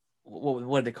like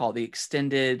what do they call it? The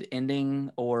extended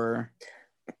ending, or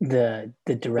the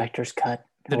director's cut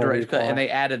The director's cut, and they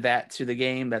added that to the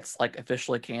game. That's like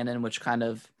officially canon, which kind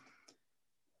of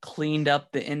cleaned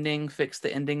up the ending, fixed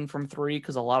the ending from 3,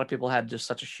 because a lot of people had just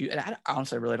such a huge. And I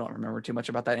honestly really don't remember too much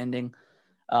about that ending.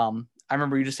 I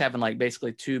remember you just having like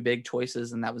basically 2 big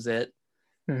choices, and that was it.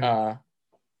 Mm-hmm.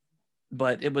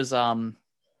 But it was I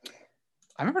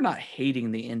remember not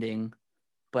hating the ending,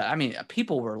 but I mean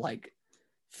people were like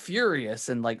furious,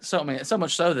 and like so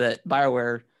much so that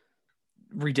BioWare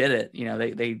redid it. You know,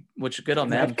 they which good on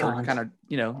them for kind of,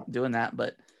 you know, doing that.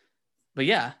 But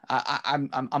yeah,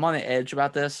 I'm on the edge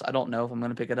about this. I don't know if I'm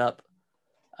going to pick it up.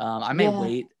 I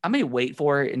may wait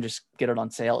for it and just get it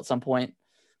on sale at some point.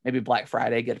 Maybe Black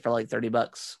Friday, get it for like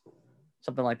 $30,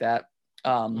 something like that.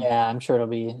 Yeah, I'm sure it'll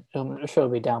be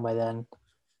down by then.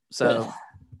 So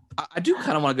I do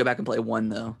kind of want to go back and play 1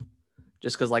 though,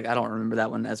 just because like I don't remember that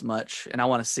one as much, and I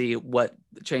want to see what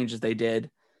changes they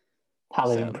did, how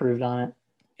they improved on it.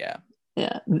 Yeah.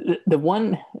 Yeah. The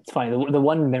one, it's funny. The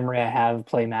one memory I have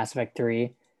playing Mass Effect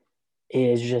 3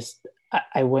 is just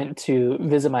I went to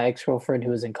visit my ex-girlfriend who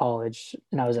was in college,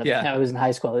 and I was in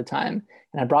high school at the time,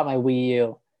 and I brought my Wii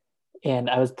U, and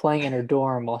I was playing in her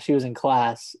dorm while she was in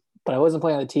class, but I wasn't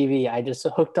playing on the TV. I just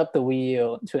hooked up the Wii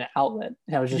U to an outlet,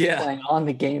 and I was just playing on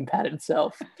the gamepad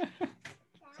itself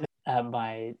at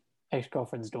my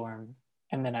ex-girlfriend's dorm,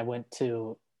 and then I went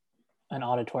to an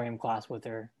auditorium class with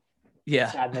her.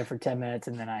 Yeah. Sat there for 10 minutes,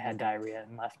 and then I had diarrhea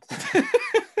and left.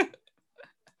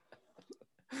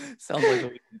 Sounds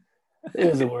like it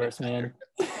was the worst, man.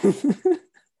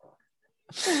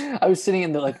 I was sitting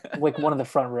in the like one of the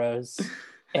front rows,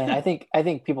 and I think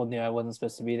people knew I wasn't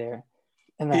supposed to be there.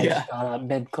 And then I just got up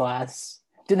mid class,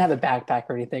 didn't have a backpack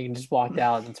or anything, and just walked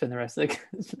out and spent the rest of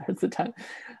the time.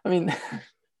 I mean,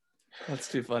 that's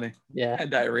too funny. Yeah, I had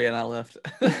diarrhea and I left.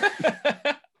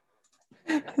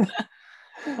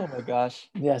 Oh my gosh.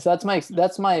 Yeah, so that's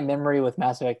my memory with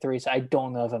Mass Effect 3. So I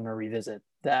don't know if I'm gonna revisit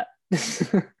that.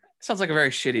 Sounds like a very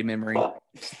shitty memory.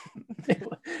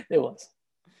 It was.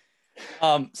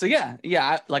 So yeah.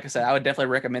 Like I said, I would definitely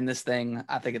recommend this thing.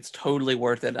 I think it's totally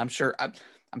worth it. I'm sure it's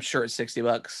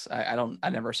 $60. I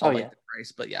never saw the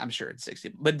price, but yeah, I'm sure it's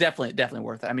 60. But definitely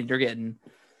worth it. I mean, you're getting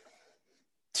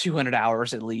 200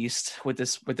 hours at least with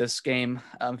this game.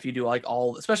 If you do like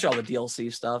especially all the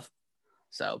DLC stuff.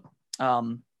 So.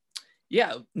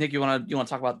 Yeah, Nick, you want to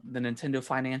talk about the Nintendo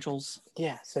financials?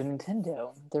 Yeah, so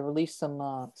Nintendo, they released some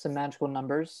magical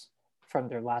numbers from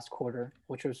their last quarter,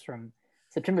 which was from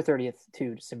September 30th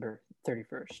to December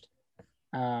 31st.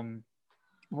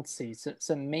 Let's see, so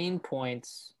some main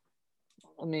points.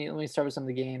 Let me start with some of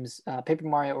the games. Paper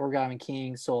Mario Origami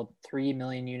King sold 3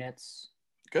 million units.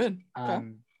 Good. Okay.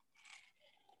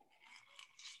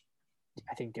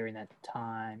 I think during that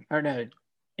time, or no,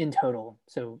 in total,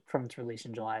 so from its release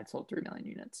in July, it sold 3 million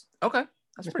units. Okay,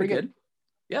 that's pretty good.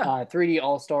 Yeah. 3D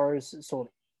All Stars sold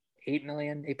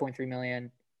 8.3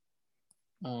 million.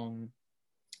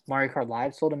 Mario Kart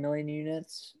Live sold 1 million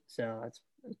units, so that's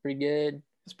pretty good.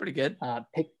 That's pretty good.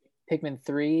 Pikmin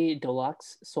 3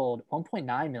 Deluxe sold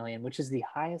 1.9 million, which is the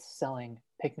highest selling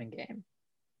Pikmin game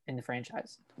in the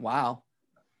franchise. Wow.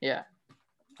 Yeah.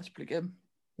 That's pretty good.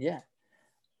 Yeah.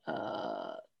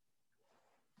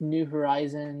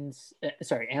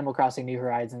 Animal Crossing New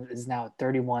Horizons is now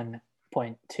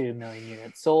 31.2 million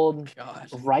units sold. God.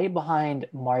 Right behind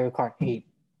Mario Kart 8,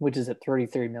 which is at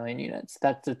 33 million units.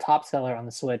 That's the top seller on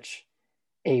the Switch,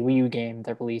 a Wii U game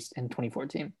that released in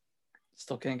 2014.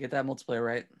 Still can't get that multiplayer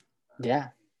right. Yeah.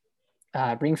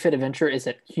 Ring Fit Adventure is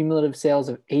at cumulative sales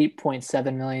of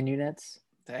 8.7 million units.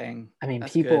 Dang. I mean,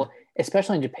 people, good.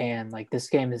 Especially in Japan, like this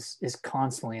game is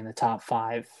constantly in the top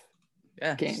 5.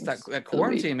 Yeah, games that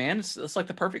quarantine, man. It's like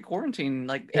the perfect quarantine,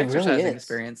 like exercising really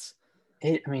experience.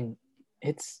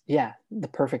 It's the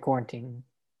perfect quarantine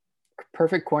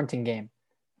game.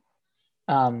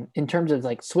 In terms of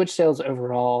like Switch sales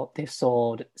overall, they've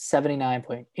sold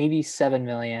 79.87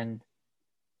 million.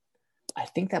 I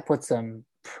think that puts them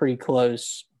pretty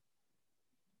close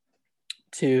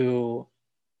to,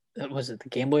 was it the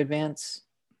Game Boy Advance?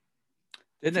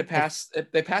 Didn't it pass?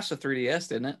 They passed the 3DS,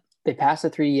 didn't it? They passed the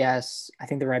 3DS. I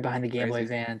think they're right behind the Game Boy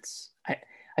Advance.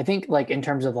 I think like in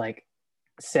terms of like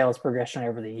sales progression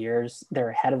over the years,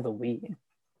 they're ahead of the Wii,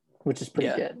 which is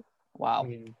pretty good. Wow. I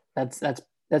mean, that's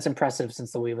impressive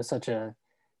since the Wii was such a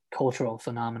cultural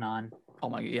phenomenon. Oh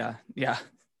my, yeah. Yeah.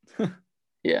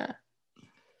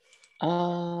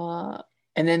 And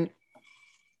then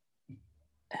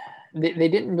they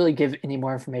didn't really give any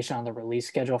more information on the release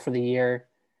schedule for the year,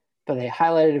 but they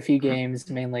highlighted a few games,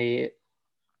 mainly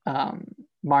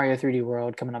Mario 3D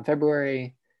World coming on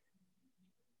February,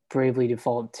 Bravely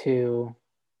Default 2,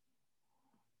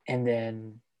 and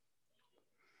then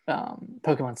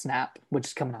Pokemon Snap, which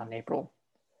is coming out in April.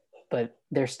 But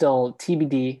they're still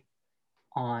TBD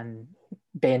on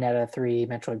Bayonetta 3,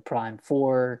 Metroid Prime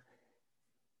 4,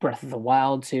 Breath of the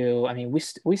Wild 2. I mean,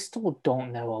 we still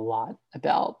don't know a lot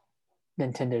about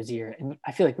Nintendo's year, and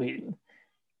I feel like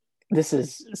this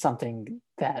is something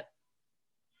that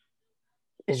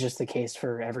is just the case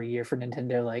for every year for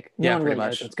Nintendo. Like no one really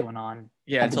knows what's going on.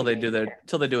 Yeah, until they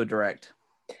do a direct.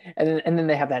 And then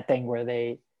they have that thing where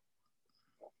they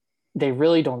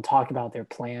really don't talk about their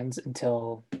plans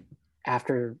until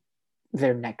after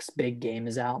their next big game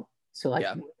is out. So like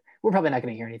we're probably not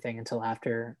going to hear anything until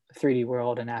after 3D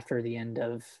World and after the end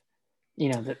of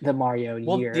the Mario year.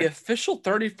 Well, the official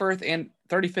 35th and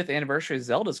 35th anniversary of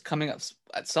Zelda is coming up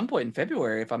at some point in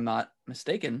February, if I'm not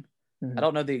mistaken. Mm-hmm. I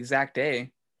don't know the exact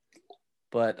day,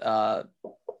 but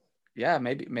yeah,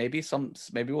 maybe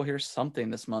we'll hear something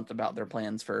this month about their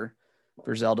plans for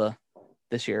Zelda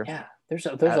this year. Yeah, there's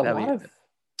a lot of.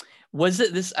 Was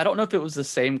it this? I don't know if it was the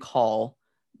same call,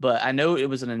 but I know it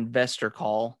was an investor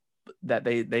call that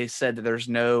they said that there's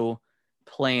no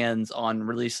plans on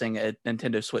releasing a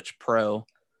Nintendo Switch Pro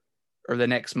or the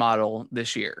next model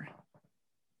this year.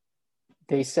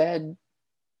 They said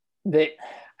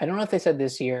I don't know if they said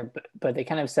this year, but they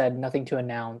kind of said nothing to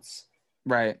announce.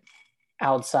 Right.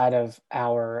 Outside of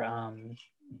our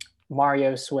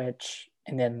Mario Switch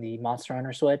and then the Monster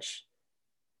Hunter Switch.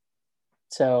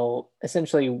 So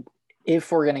essentially,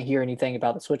 if we're going to hear anything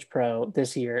about the Switch Pro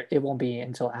this year, it won't be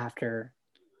until after,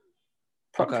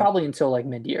 probably until like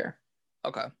mid-year.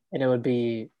 Okay. And it would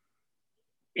be,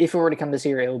 if it were to come this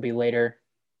year, it would be later,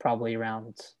 probably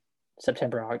around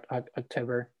September,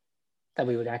 October, that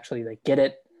we would actually like get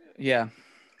it. Yeah.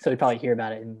 So we'd probably hear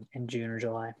about it in June or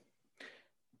July.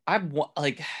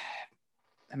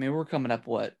 We're coming up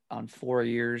on 4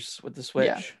 years with the Switch.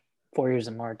 Yeah, 4 years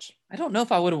in March. I don't know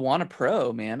if I would have want a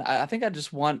Pro, man. I think I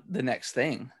just want the next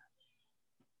thing.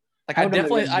 Like I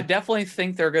definitely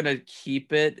think they're gonna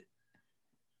keep it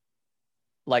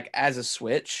like as a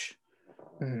Switch,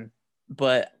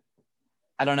 but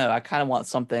I don't know. I kind of want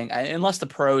something, unless the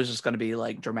Pro is just going to be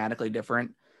like dramatically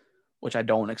different, which I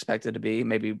don't expect it to be.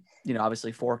 Maybe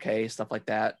obviously 4K stuff like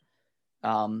that.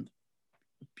 More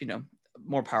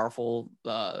powerful.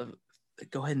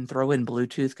 Go ahead and throw in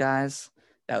Bluetooth, guys.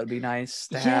 That would be nice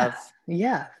to have.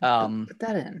 Yeah. Put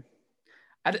that in.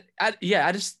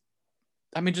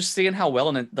 Just seeing how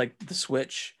well like the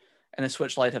Switch and the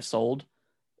Switch Lite have sold,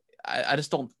 I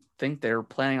just don't think they're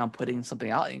planning on putting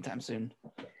something out anytime soon.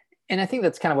 And I think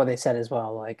that's kind of what they said as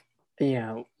well. Like,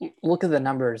 look at the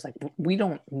numbers. Like, we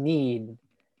don't need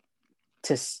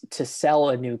to sell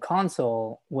a new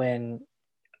console when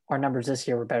our numbers this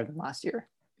year were better than last year.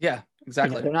 Yeah,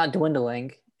 exactly. They're not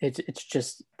dwindling. It's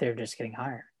just they're just getting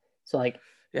higher. So like,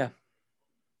 yeah.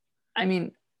 I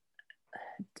mean,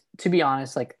 to be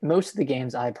honest, like most of the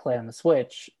games I play on the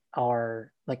Switch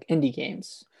are like indie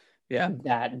games. Yeah.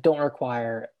 That don't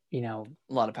require, a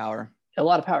lot of power.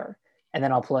 And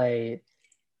then I'll play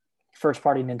first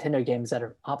party Nintendo games that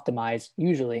are optimized,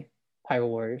 usually Hyrule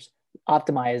Warriors,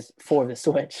 optimized for the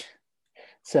Switch.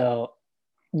 So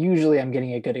usually I'm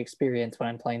getting a good experience when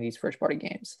I'm playing these first party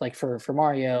games. Like for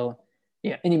Mario,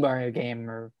 any Mario game,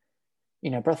 or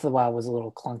Breath of the Wild was a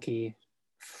little clunky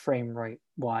frame rate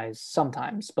wise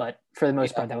sometimes, but for the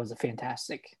most part that was a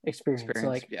fantastic experience. So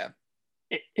like,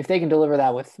 if they can deliver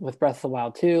that with Breath of the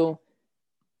Wild 2,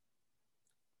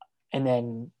 and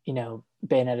then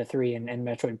Bayonetta 3 and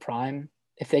Metroid Prime,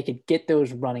 if they could get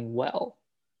those running well,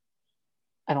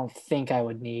 I don't think I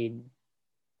would need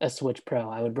a Switch Pro.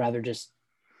 I would rather just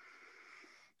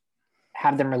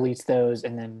have them release those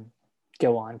and then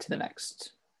go on to the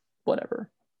next whatever.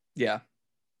 Yeah.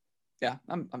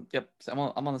 I'm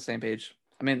on the same page.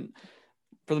 I mean,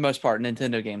 for the most part,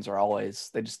 Nintendo games are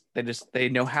always they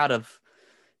know how to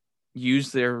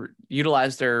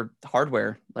utilize their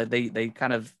hardware. Like they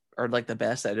kind of are like the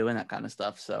best at doing that kind of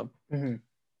stuff. So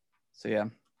so yeah.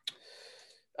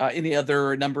 Any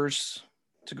other numbers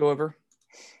to go over?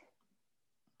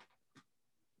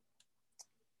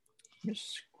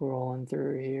 Just scrolling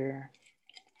through here.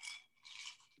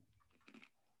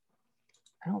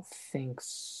 I don't think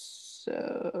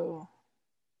so.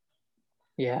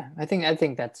 Yeah, I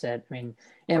think that's it. I mean,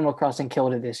 Animal Crossing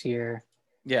killed it this year.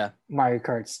 Yeah. Mario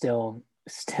Kart still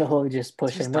just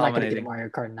pushing. We're not going to get Mario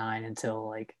Kart 9 until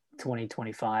like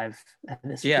 2025 at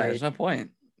this rate. There's no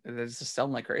point. It's just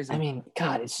selling like crazy. I mean,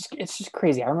 God, it's just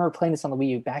crazy. I remember playing this on the Wii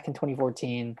U back in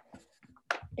 2014,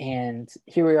 and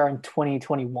here we are in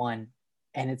 2021,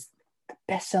 and it's the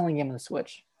best-selling game on the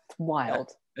Switch. It's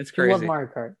wild. Yeah, it's crazy. I love Mario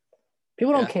Kart.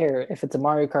 People don't care if it's a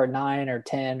Mario Kart 9 or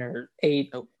 10 or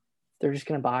 8. Nope. they're just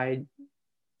gonna buy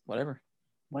whatever.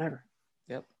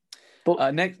 Yep.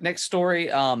 But next story.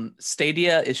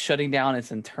 Stadia is shutting down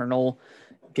its internal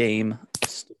game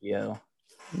studio.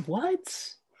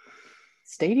 What?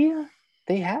 Stadia?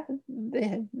 They had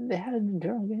an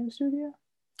internal game studio?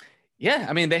 Yeah,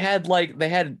 I mean they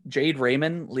had Jade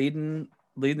Raymond leading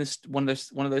this one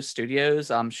of those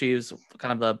studios. She was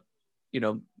kind of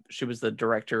the, she was the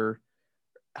director.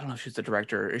 I don't know if she's the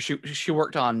director. She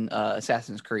worked on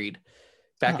Assassin's Creed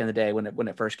back in the day when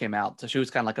it first came out. So she was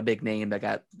kind of like a big name that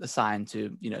got assigned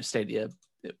to Stadia,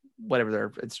 whatever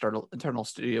their internal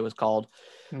studio was called.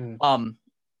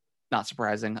 Not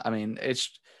surprising. I mean,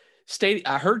 it's Stadia.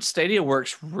 I heard Stadia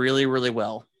works really, really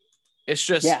well. It's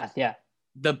just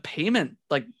the payment,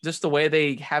 like just the way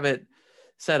they have it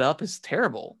set up is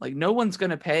terrible. Like no one's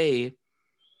going to pay,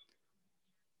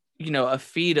 a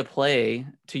fee to play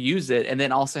to use it and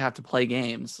then also have to play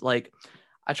games. Like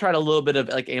I tried a little bit of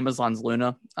like Amazon's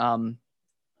Luna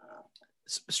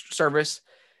service.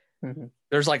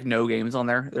 There's like no games on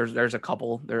there. There's a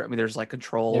couple there. I mean, there's like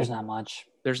Control. There's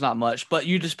not much, but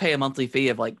you just pay a monthly fee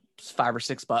of like $5 or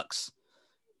 $6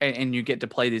 and you get to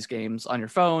play these games on your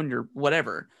phone, your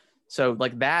whatever. So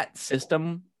like that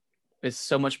system is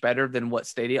so much better than what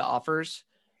Stadia offers.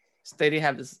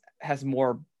 Stadia has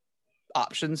more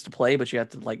options to play, but you have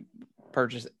to like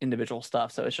purchase individual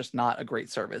stuff. So it's just not a great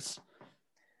service.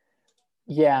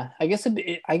 Yeah, I guess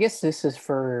this is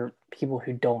for people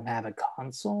who don't have a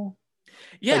console.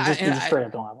 Yeah, like just straight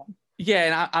up don't have one. Yeah,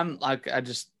 and I'm like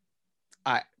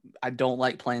I don't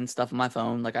like playing stuff on my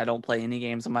phone. Like I don't play any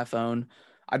games on my phone.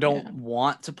 I don't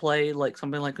want to play like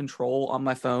something like Control on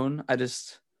my phone. I'm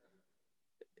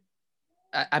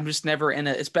just never in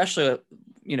it, especially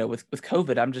with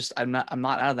COVID. I'm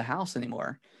not out of the house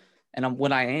anymore, and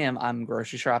when I am, I'm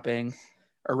grocery shopping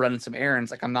or running some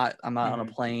errands. Like I'm not on a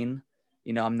plane.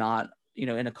 I'm not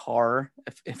in a car.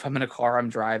 If I'm in a car, I'm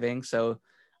driving. So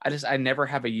I never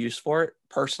have a use for it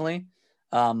personally.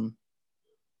 I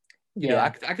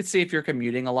could see if you're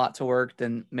commuting a lot to work,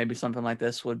 then maybe something like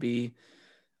this would be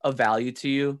of value to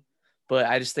you. But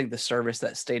I just think the service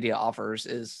that Stadia offers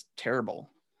is terrible.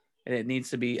 And it needs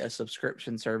to be a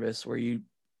subscription service where you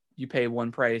pay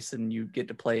one price and you get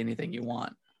to play anything you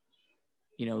want.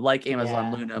 Like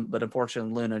Amazon Luna, but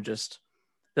unfortunately Luna just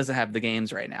doesn't have the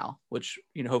games right now, which,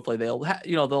 hopefully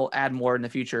they'll add more in the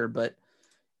future. But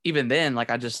even then,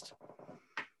 like I just,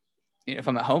 if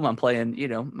I'm at home, I'm playing,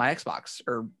 my Xbox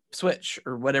or Switch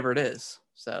or whatever it is.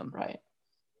 So, right.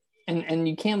 And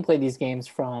you can play these games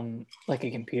from like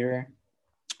a computer.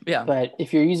 Yeah. But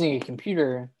if you're using a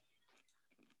computer,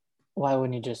 why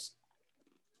wouldn't you just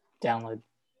download,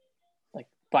 like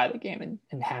buy the game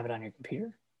and have it on your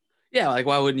computer? Yeah. Like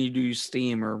why wouldn't you do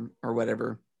Steam or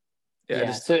whatever?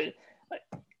 Yeah. So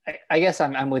I guess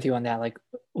I'm with you on that. Like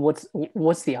what's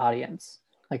the audience?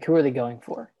 Like who are they going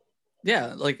for?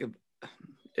 Yeah. Like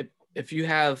if you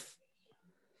have,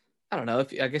 I don't know,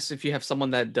 if you have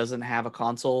someone that doesn't have a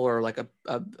console or like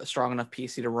a strong enough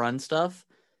PC to run stuff,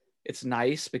 it's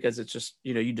nice because it's just,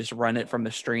 you just run it from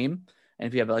the stream. And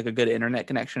if you have like a good internet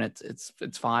connection,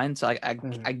 it's fine. So I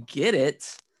get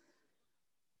it.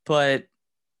 But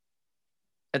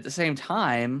at the same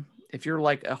time, if you're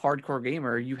like a hardcore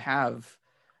gamer, you have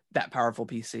that powerful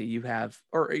PC, you have,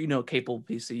 or, capable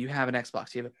PC, you have an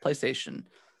Xbox, you have a PlayStation,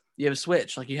 you have a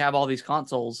Switch, like you have all these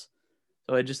consoles.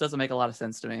 So it just doesn't make a lot of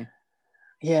sense to me.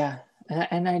 Yeah.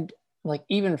 And I like,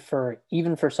 even for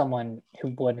someone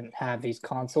who wouldn't have these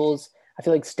consoles, I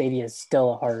feel like Stadia is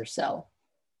still a harder sell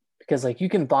because like you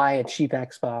can buy a cheap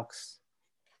Xbox,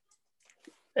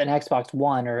 an Xbox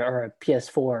One or a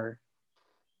PS4,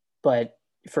 but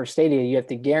for Stadia, you have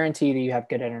to guarantee that you have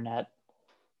good internet.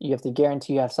 You have to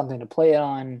guarantee you have something to play it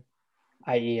on,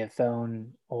 i.e. a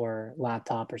phone or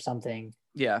laptop or something.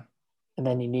 Yeah. And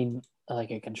then you need like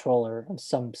a controller of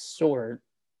some sort,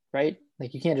 right?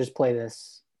 Like you can't just play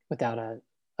this without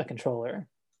a controller.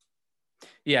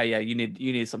 Yeah. You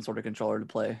need some sort of controller to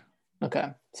play. Okay.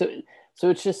 So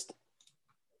it's just,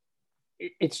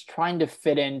 it's trying to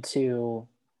fit into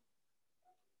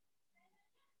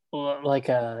like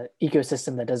a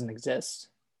ecosystem that doesn't exist.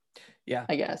 Yeah.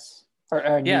 I guess. Or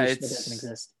a niche that doesn't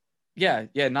exist. Yeah.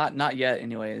 Not yet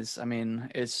anyways. I mean,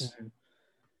 it's,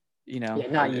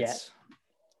 not yet.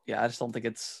 Yeah. I just don't think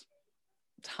it's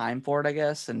time for it, I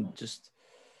guess. And just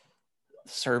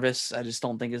service, I just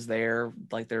don't think is there.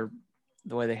 Like the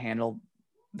way they handle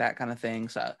that kind of thing.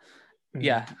 So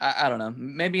yeah, I don't know.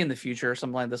 Maybe in the future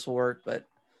something like this will work, but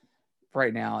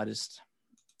right now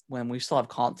when we still have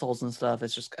consoles and stuff,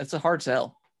 it's a hard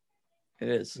sell. It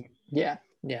is. Yeah,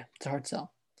 it's a hard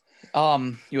sell. You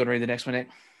want to read the next one, Nick?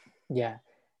 Yeah.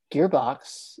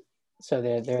 Gearbox, so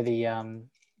they're the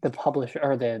publisher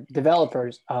or the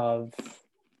developers of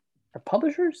or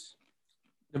publishers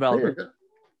developer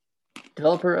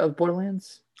of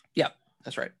Borderlands. Yeah,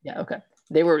 that's right. Yeah, okay.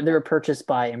 They were purchased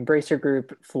by Embracer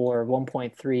Group for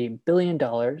 $1.3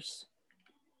 billion,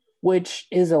 which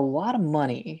is a lot of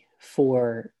money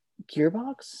for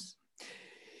Gearbox,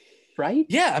 right?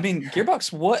 Yeah, I mean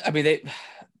Gearbox. What I mean they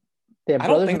have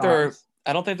Brothers in Arms.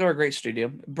 I don't think they're a great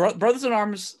studio. Brothers in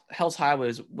Arms, Hell's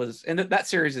Highway was, and that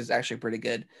series is actually pretty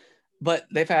good. But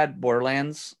they've had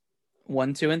Borderlands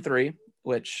 1, 2, and 3,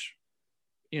 which,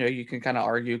 you can kind of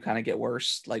argue kind of get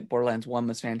worse. Like Borderlands 1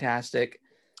 was fantastic.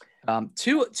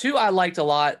 2 I liked a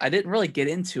lot. I didn't really get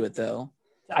into it though.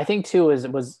 I think 2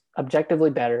 was objectively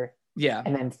better. Yeah.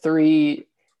 And then 3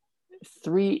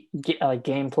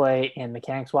 gameplay and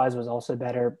mechanics wise was also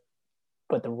better,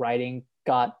 but the writing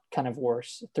got kind of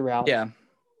worse throughout. Yeah.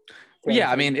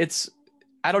 I mean,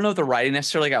 I don't know if the writing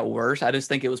necessarily got worse. I just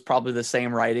think it was probably the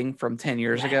same writing from 10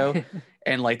 years ago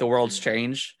and like the world's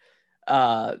changed.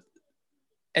 And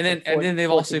then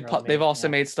they've also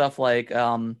made stuff like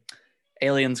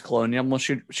Aliens Colonial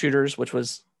Shooters, which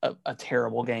was a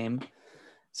terrible game.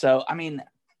 So, I mean,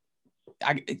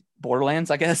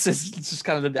 Borderlands, I guess, is just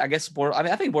kind of I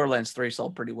think Borderlands 3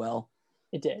 sold pretty well.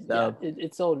 It did. So, yeah,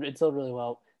 it sold really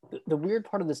well. The weird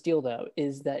part of this deal, though,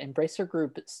 is that Embracer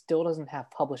Group still doesn't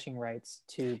have publishing rights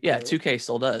to. Yeah, 2K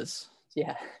still does.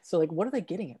 Yeah. So, like, what are they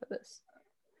getting out of this?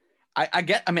 I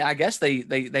guess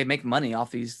they make money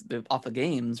off the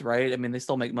games, right? I mean, they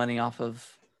still make money off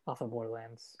of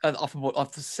Borderlands.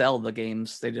 Off to sell the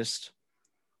games. They're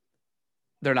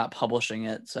not publishing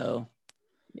it, so.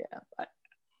 Yeah.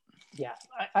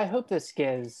 I hope this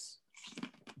gives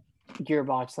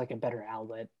Gearbox like a better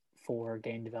outlet for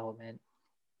game development.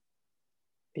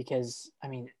 Because, I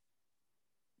mean,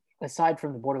 aside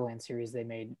from the Borderlands series, they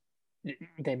made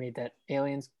that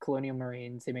Aliens, Colonial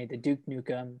Marines. They made the Duke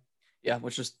Nukem. Yeah,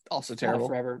 which is also terrible.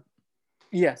 Forever.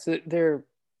 Yeah, so they're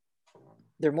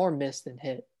more missed than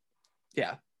hit.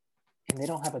 Yeah, and they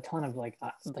don't have a ton of a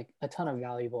ton of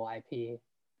valuable IP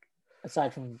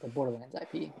aside from the Borderlands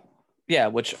IP. Yeah,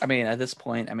 which I mean, at this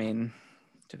point, I mean,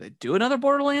 do they do another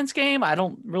Borderlands game? I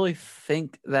don't really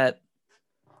think that.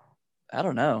 I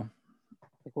don't know.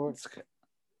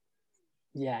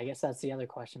 Yeah, I guess that's the other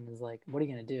question is like, what are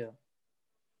you gonna do?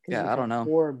 Yeah, I don't know.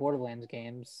 4 Borderlands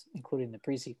games, including the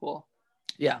pre-sequel.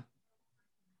 Yeah.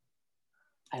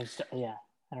 I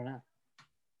don't know.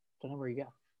 Don't know where you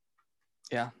go.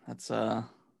 Yeah, that's a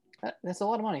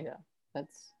lot of money though.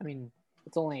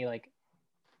 It's only like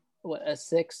what, a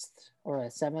sixth or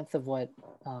a seventh of what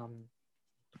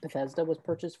Bethesda was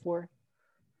purchased for.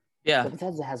 Yeah, but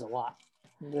Bethesda has a lot.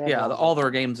 All their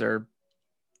games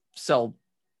sell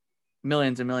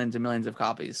millions and millions and millions of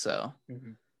copies, so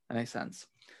that makes sense.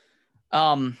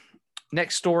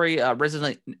 Next story,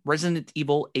 Resident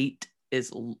Evil 8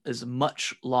 is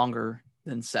much longer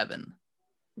than 7.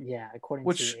 Yeah, according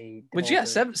to a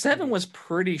developer. 7 was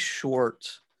pretty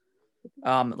short.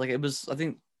 Like it was, I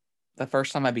think the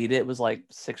first time I beat it was like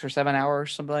 6 or 7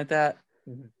 hours, something like that.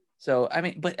 So I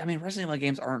mean, Resident Evil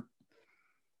games aren't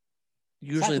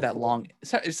usually that long.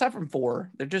 Aside from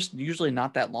 4, they're just usually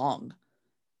not that long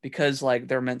because like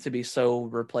they're meant to be so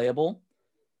replayable.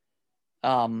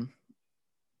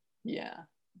 Yeah.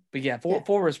 But yeah,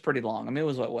 4 was pretty long. I mean, it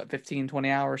was what 15,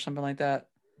 20 hours, something like that.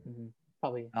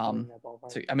 Probably so,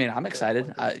 I mean, I'm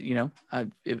excited.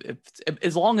 If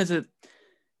as long as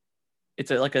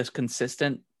it's like a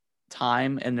consistent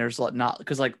time and there's not,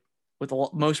 because like with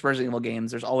most Resident Evil games,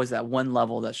 there's always that one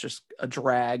level that's just a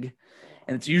drag,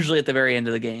 and it's usually at the very end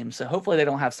of the game. So hopefully they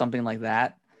don't have something like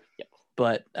that. Yep.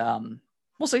 But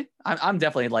we'll see. I'm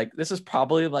definitely like, this is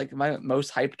probably like my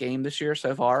most hyped game this year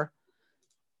so far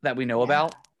that we know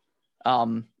about. I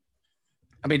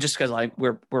mean, just because like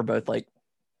we're both like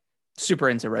super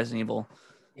into Resident Evil.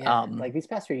 Yeah, like these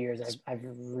past few years, I've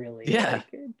really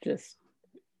just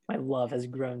my love has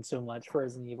grown so much for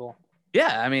Resident Evil.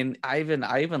 Yeah, I mean, I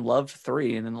even loved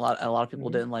 3, and then a lot of people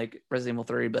didn't like Resident Evil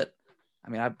 3, but I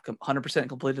mean, I've 100%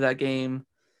 completed that game.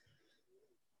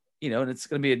 And it's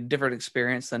going to be a different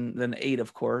experience than 8,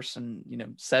 of course,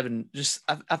 and 7. Just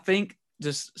I think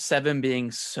just 7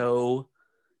 being so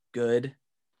good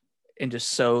and just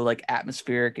so like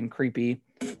atmospheric and creepy.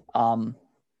 I'm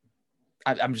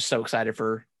just so excited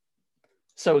for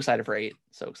 8.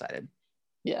 So excited.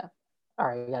 Yeah. All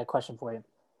right, I got a question for you.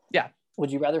 Yeah.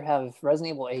 Would you rather have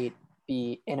Resident Evil 8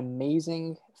 be an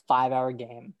amazing 5-hour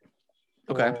game,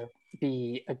 or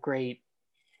be a great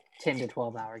 10 to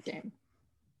 12-hour game?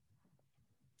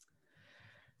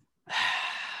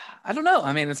 I don't know.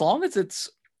 I mean, as long as it's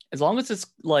as long as it's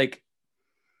like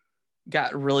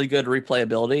got really good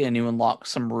replayability and you unlock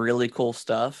some really cool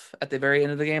stuff at the very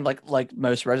end of the game, like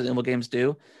most Resident Evil games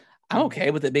do, I'm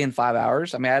okay with it being 5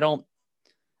 hours. I mean,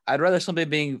 I'd rather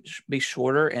something be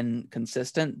shorter and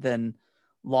consistent than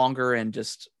longer and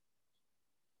just,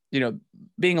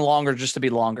 being longer just to be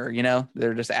longer,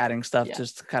 they're just adding stuff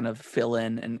just to kind of fill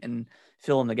in and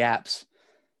fill in the gaps.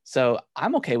 So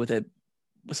I'm okay with it,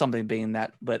 with something being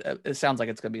that, but it sounds like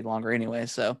it's going to be longer anyway.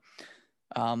 So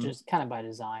just kind of by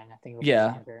design, I think.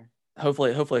 Yeah.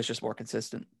 Hopefully it's just more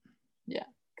consistent. Yeah.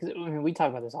 Because we talk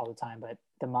about this all the time, but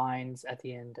the mines at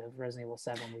the end of Resident Evil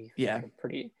 7,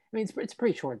 it's a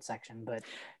pretty short section, but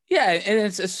yeah, and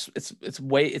it's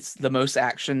the most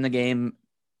action in the game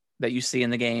that you see in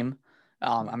the game.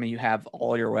 I mean, you have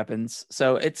all your weapons,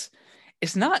 so it's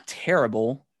not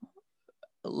terrible.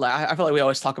 I feel like we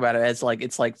always talk about it as like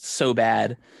it's like so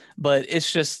bad, but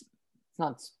it's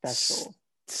not special.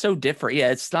 So different.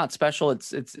 Yeah, it's not special.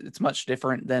 It's much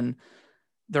different than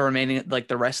the remaining, like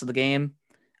the rest of the game.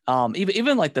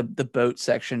 Even like the boat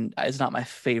section is not my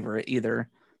favorite either.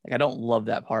 Like I don't love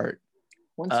that part.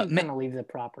 Once you kind of leave the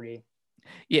property.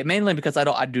 Yeah, mainly because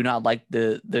I do not like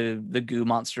the goo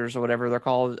monsters or whatever they're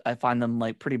called. I find them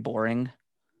like pretty boring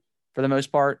for the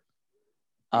most part.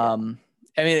 I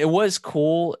mean, it was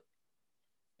cool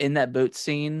in that boat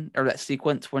scene or that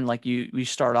sequence when like you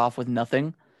start off with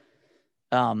nothing,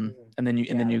 and then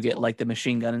you get cool, like the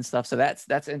machine gun and stuff. So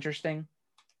that's interesting.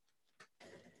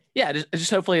 Yeah,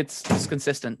 just hopefully it's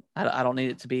consistent. I don't need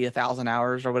it to be 1,000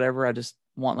 hours or whatever. I just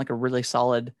want like a really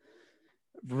solid,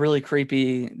 really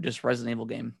creepy, just Resident Evil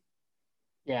game.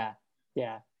 Yeah,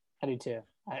 I do too.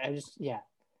 I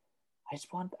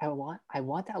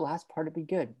want that last part to be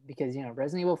good because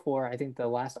Resident Evil 4, I think the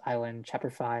last island, Chapter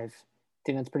 5, I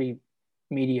think that's pretty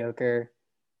mediocre.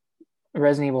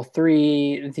 Resident Evil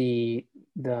 3,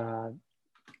 the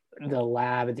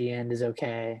lab at the end is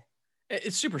okay.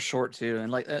 It's super short too,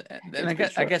 and like, and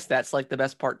I guess that's like the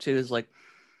best part too is like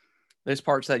those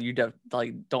parts that you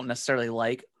don't necessarily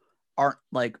like aren't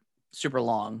like super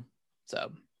long.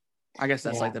 So I guess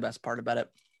that's like the best part about it.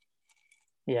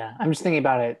 Yeah, I'm just thinking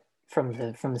about it from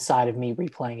the side of me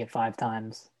replaying it 5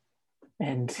 times,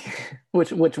 and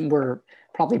which we're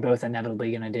probably both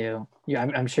inevitably gonna do. Yeah,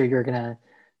 I'm sure you're gonna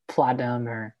platinum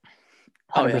or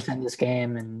 100% this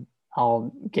game, and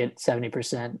I'll get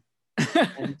 70%.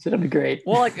 And so it'll be great.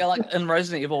 Well, like in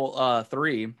Resident Evil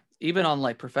 3, even on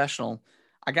like professional,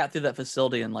 I got through that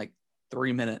facility in like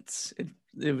 3 minutes.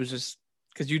 It was just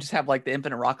because you just have like the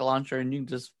infinite rocket launcher and you can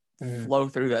just flow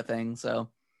through that thing. So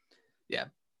yeah.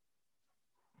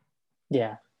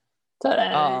 So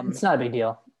it's not a big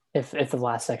deal if the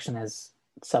last section is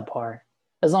subpar,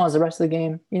 as long as the rest of the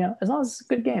game, as long as it's a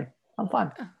good game, I'm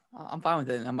fine. I'm fine with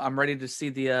it. I'm ready to see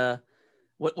the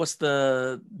what's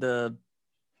the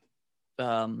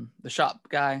shop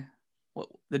guy,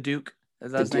 the Duke,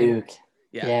 is that his name?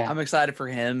 Yeah, I'm excited for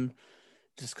him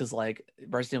just because like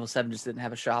Resident Evil 7 just didn't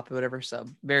have a shop or whatever, so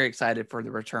very excited for the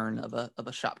return of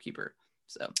a shopkeeper.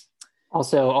 So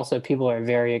also people are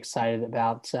very excited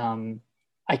about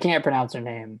I can't pronounce her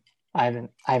name. I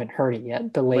haven't heard it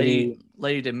yet. The lady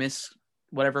Damascus,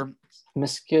 whatever.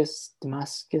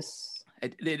 Damascus.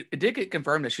 It did get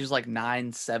confirmed that she's like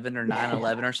 9'7" or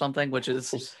 9'11" or something, which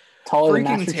is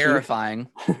freaking terrifying.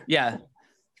 Yeah,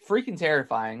 freaking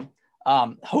terrifying.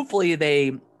 Hopefully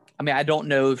I don't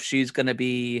know if she's going to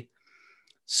be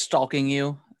stalking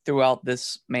you throughout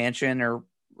this mansion or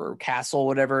castle,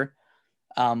 whatever.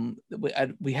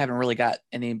 We haven't really got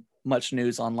much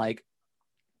news on like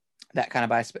that kind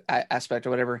of aspect or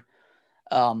whatever.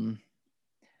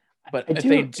 But if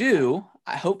they do,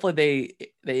 hopefully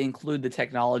they include the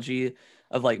technology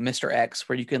of like Mr. X,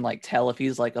 where you can like tell if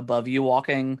he's like above you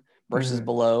walking versus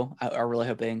below. I really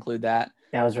hope they include that.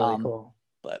 That was really cool.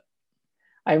 But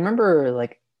I remember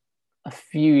like a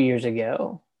few years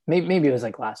ago, maybe it was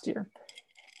like last year,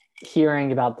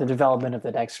 hearing about the development of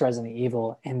the next Resident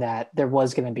Evil and that there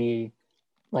was going to be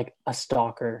like a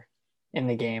stalker in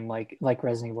the game, like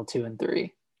Resident Evil 2 and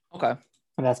 3. Okay.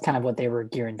 And that's kind of what they were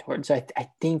gearing towards. So I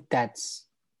think that's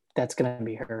going to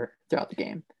be her throughout the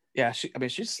game. Yeah,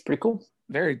 she's pretty cool.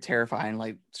 Very terrifying.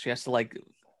 Like she has to like,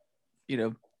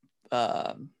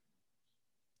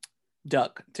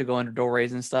 duck to go under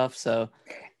doorways and stuff. So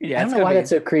yeah, I don't know why that's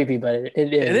so creepy, but it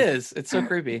is. It is. It's so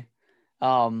creepy.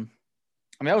 That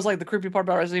was like the creepy part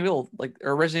about Resident Evil,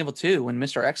 or Resident Evil 2, when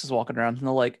Mr. X is walking around and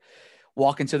they'll like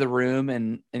walk into the room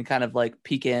and kind of like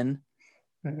peek in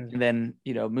and then,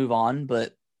 move on.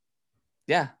 But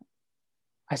yeah.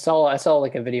 I saw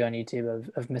like a video on YouTube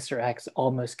of Mr. X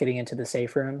almost getting into the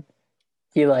safe room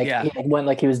He went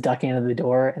like he was ducking into the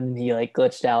door, and then he like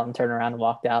glitched out and turned around and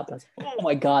walked out. I was like, oh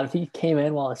my god, if he came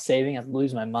in while I was saving, I'd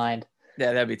lose my mind.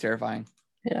 Yeah, that'd be terrifying.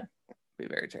 Yeah, be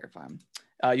very terrifying.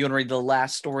 You want to read the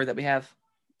last story that we have?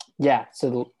 Yeah.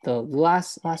 So the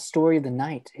last story of the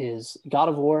night is God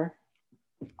of War,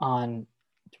 on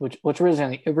which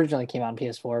originally came out on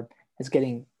PS4, is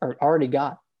getting or already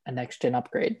got a next gen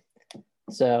upgrade.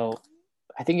 So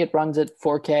I think it runs at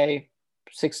 4K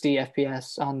 60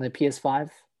 FPS on the PS5.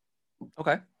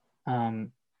 Okay.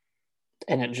 And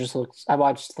it just looks, I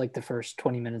watched like the first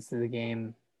 20 minutes of the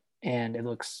game and it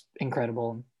looks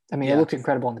incredible. I mean, it looked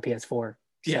incredible on the PS4.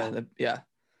 So.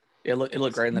 It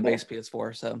looked great in the base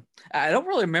PS4. So I don't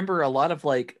really remember a lot of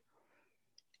like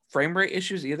frame rate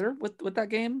issues either with that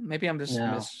game. Maybe I'm just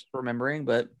misremembering,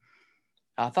 but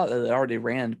I thought that it already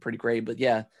ran pretty great. But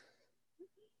yeah,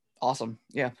 awesome.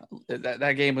 Yeah,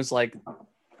 that game was like,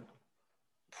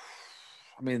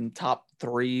 I mean, top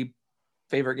 3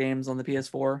 favorite games on the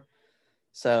PS4.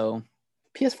 So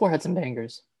PS4 had some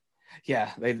bangers. Yeah,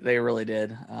 they really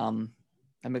did.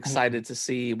 I'm excited to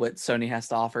see what Sony has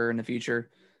to offer in the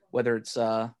future, whether it's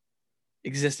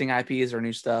existing IPs or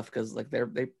new stuff, because like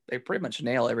they pretty much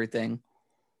nail everything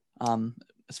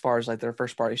as far as like their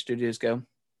first party studios go.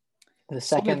 The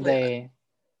second I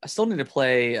still need to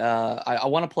play. I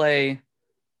want to play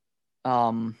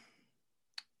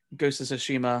Ghost of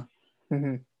Tsushima.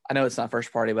 Mm-hmm. I know it's not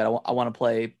first party, but I want to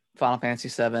play Final Fantasy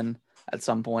VII at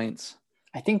some point.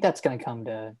 I think that's going to come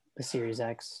to the Series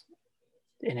X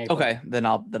in April. Okay, then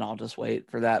I'll just wait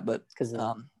for that. But because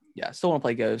yeah, I still want to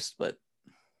play Ghost, but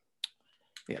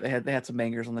yeah, they had some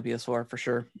bangers on the PS4 for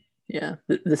sure. Yeah,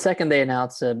 the second they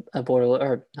announced a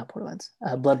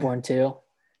Bloodborne 2.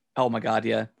 Oh my god,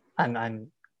 yeah. I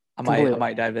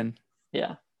might dive in.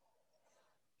 Yeah,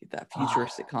 get that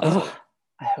futuristic console.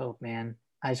 I hope, man.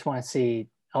 I just want to see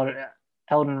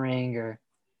Elden Ring or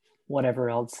whatever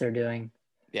else they're doing.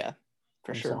 Yeah,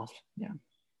 for sure. Yeah.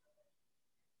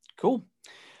 Cool.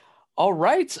 All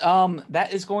right. That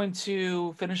is going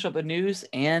to finish up the news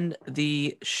and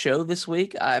the show this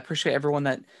week. I appreciate everyone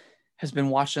that has been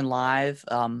watching live.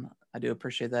 I do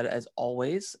appreciate that as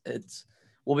always.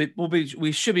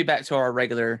 We should be back to our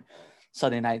regular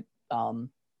Sunday night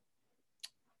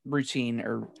routine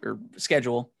or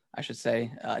schedule, I should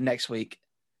say, next week.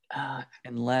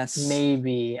 Unless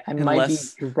maybe I might be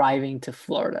driving to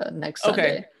Florida next Sunday.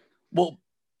 Okay.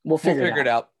 We'll figure it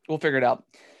out. We'll figure it out.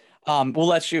 We'll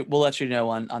let you know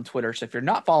on Twitter. So if you're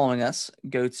not following us,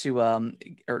 go to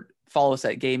or follow us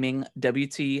at Gaming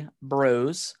WT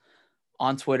Bros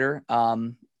on Twitter.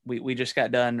 We just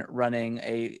got done running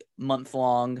a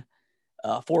month-long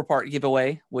 4-part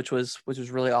giveaway, which was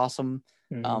really awesome.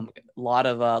 Mm-hmm. A lot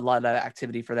of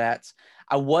activity for that.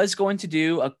 I was going to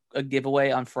do a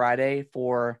giveaway on Friday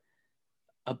for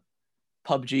a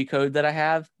PUBG code that I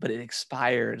have, but it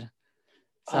expired.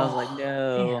 So I was like,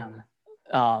 no.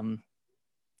 Damn.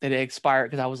 It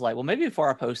expired because I was like, well, maybe before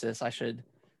I post this, I should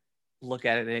look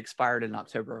at it. It expired in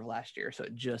October of last year, so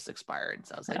it just expired.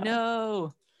 So I was like,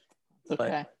 no.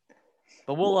 Okay.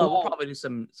 But we'll probably do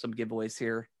some giveaways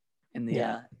here in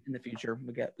the future.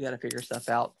 We got to figure stuff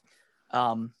out.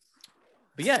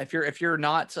 But yeah, if you're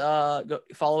not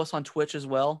follow us on Twitch as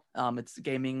well. It's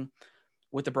Gaming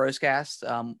with the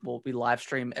Broscast. We'll be live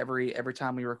stream every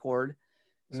time we record.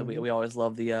 So we always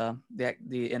love the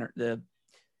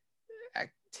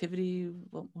activity.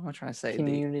 What am I trying to say?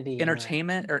 Community, the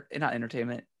entertainment or not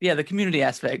entertainment? Yeah, the community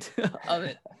aspect of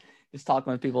it. Just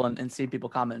talking with people and seeing people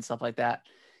comment and stuff like that.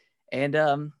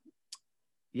 And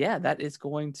yeah, that is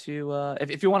going to.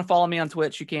 If you want to follow me on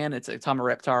Twitch, you can. It's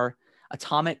Atomic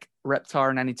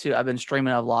Reptar 92. I've been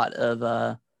streaming a lot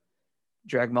of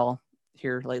Dragon Ball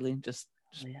here lately, just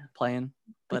playing.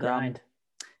 But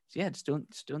yeah, just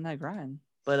doing that grind.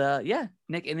 But yeah,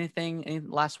 Nick, any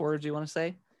last words you want to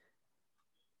say?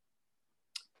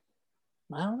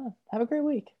 I don't know. Have a great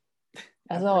week,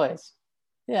 as always.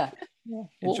 Yeah.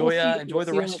 Enjoy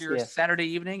the rest of your Saturday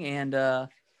evening and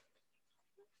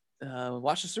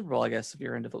watch the Super Bowl, I guess, if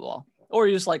you're into football or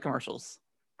you just like commercials.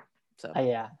 So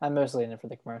yeah, I'm mostly in it for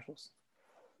the commercials.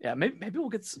 Yeah, maybe we'll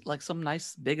get like some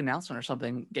nice big announcement or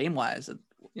something game wise.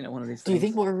 One of these things. Do you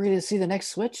think we're ready to see the next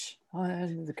Switch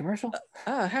on the commercial?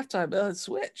 Halftime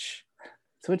Switch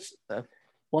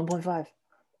 1.5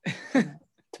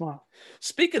 tomorrow.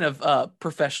 Speaking of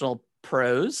professional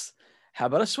pros, how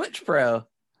about a Switch Pro?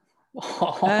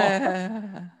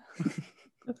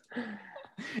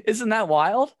 Isn't that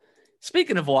wild?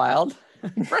 Speaking of wild,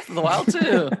 Breath of the Wild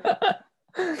 2.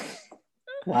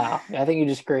 Wow. I think you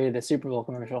just created a Super Bowl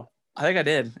commercial. I think I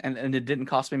did. And it didn't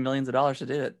cost me millions of dollars to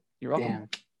do it. You're welcome.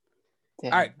 All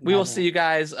right. We will see you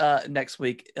guys next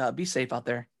week. Be safe out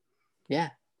there. Yeah.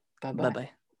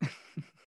 Bye-bye.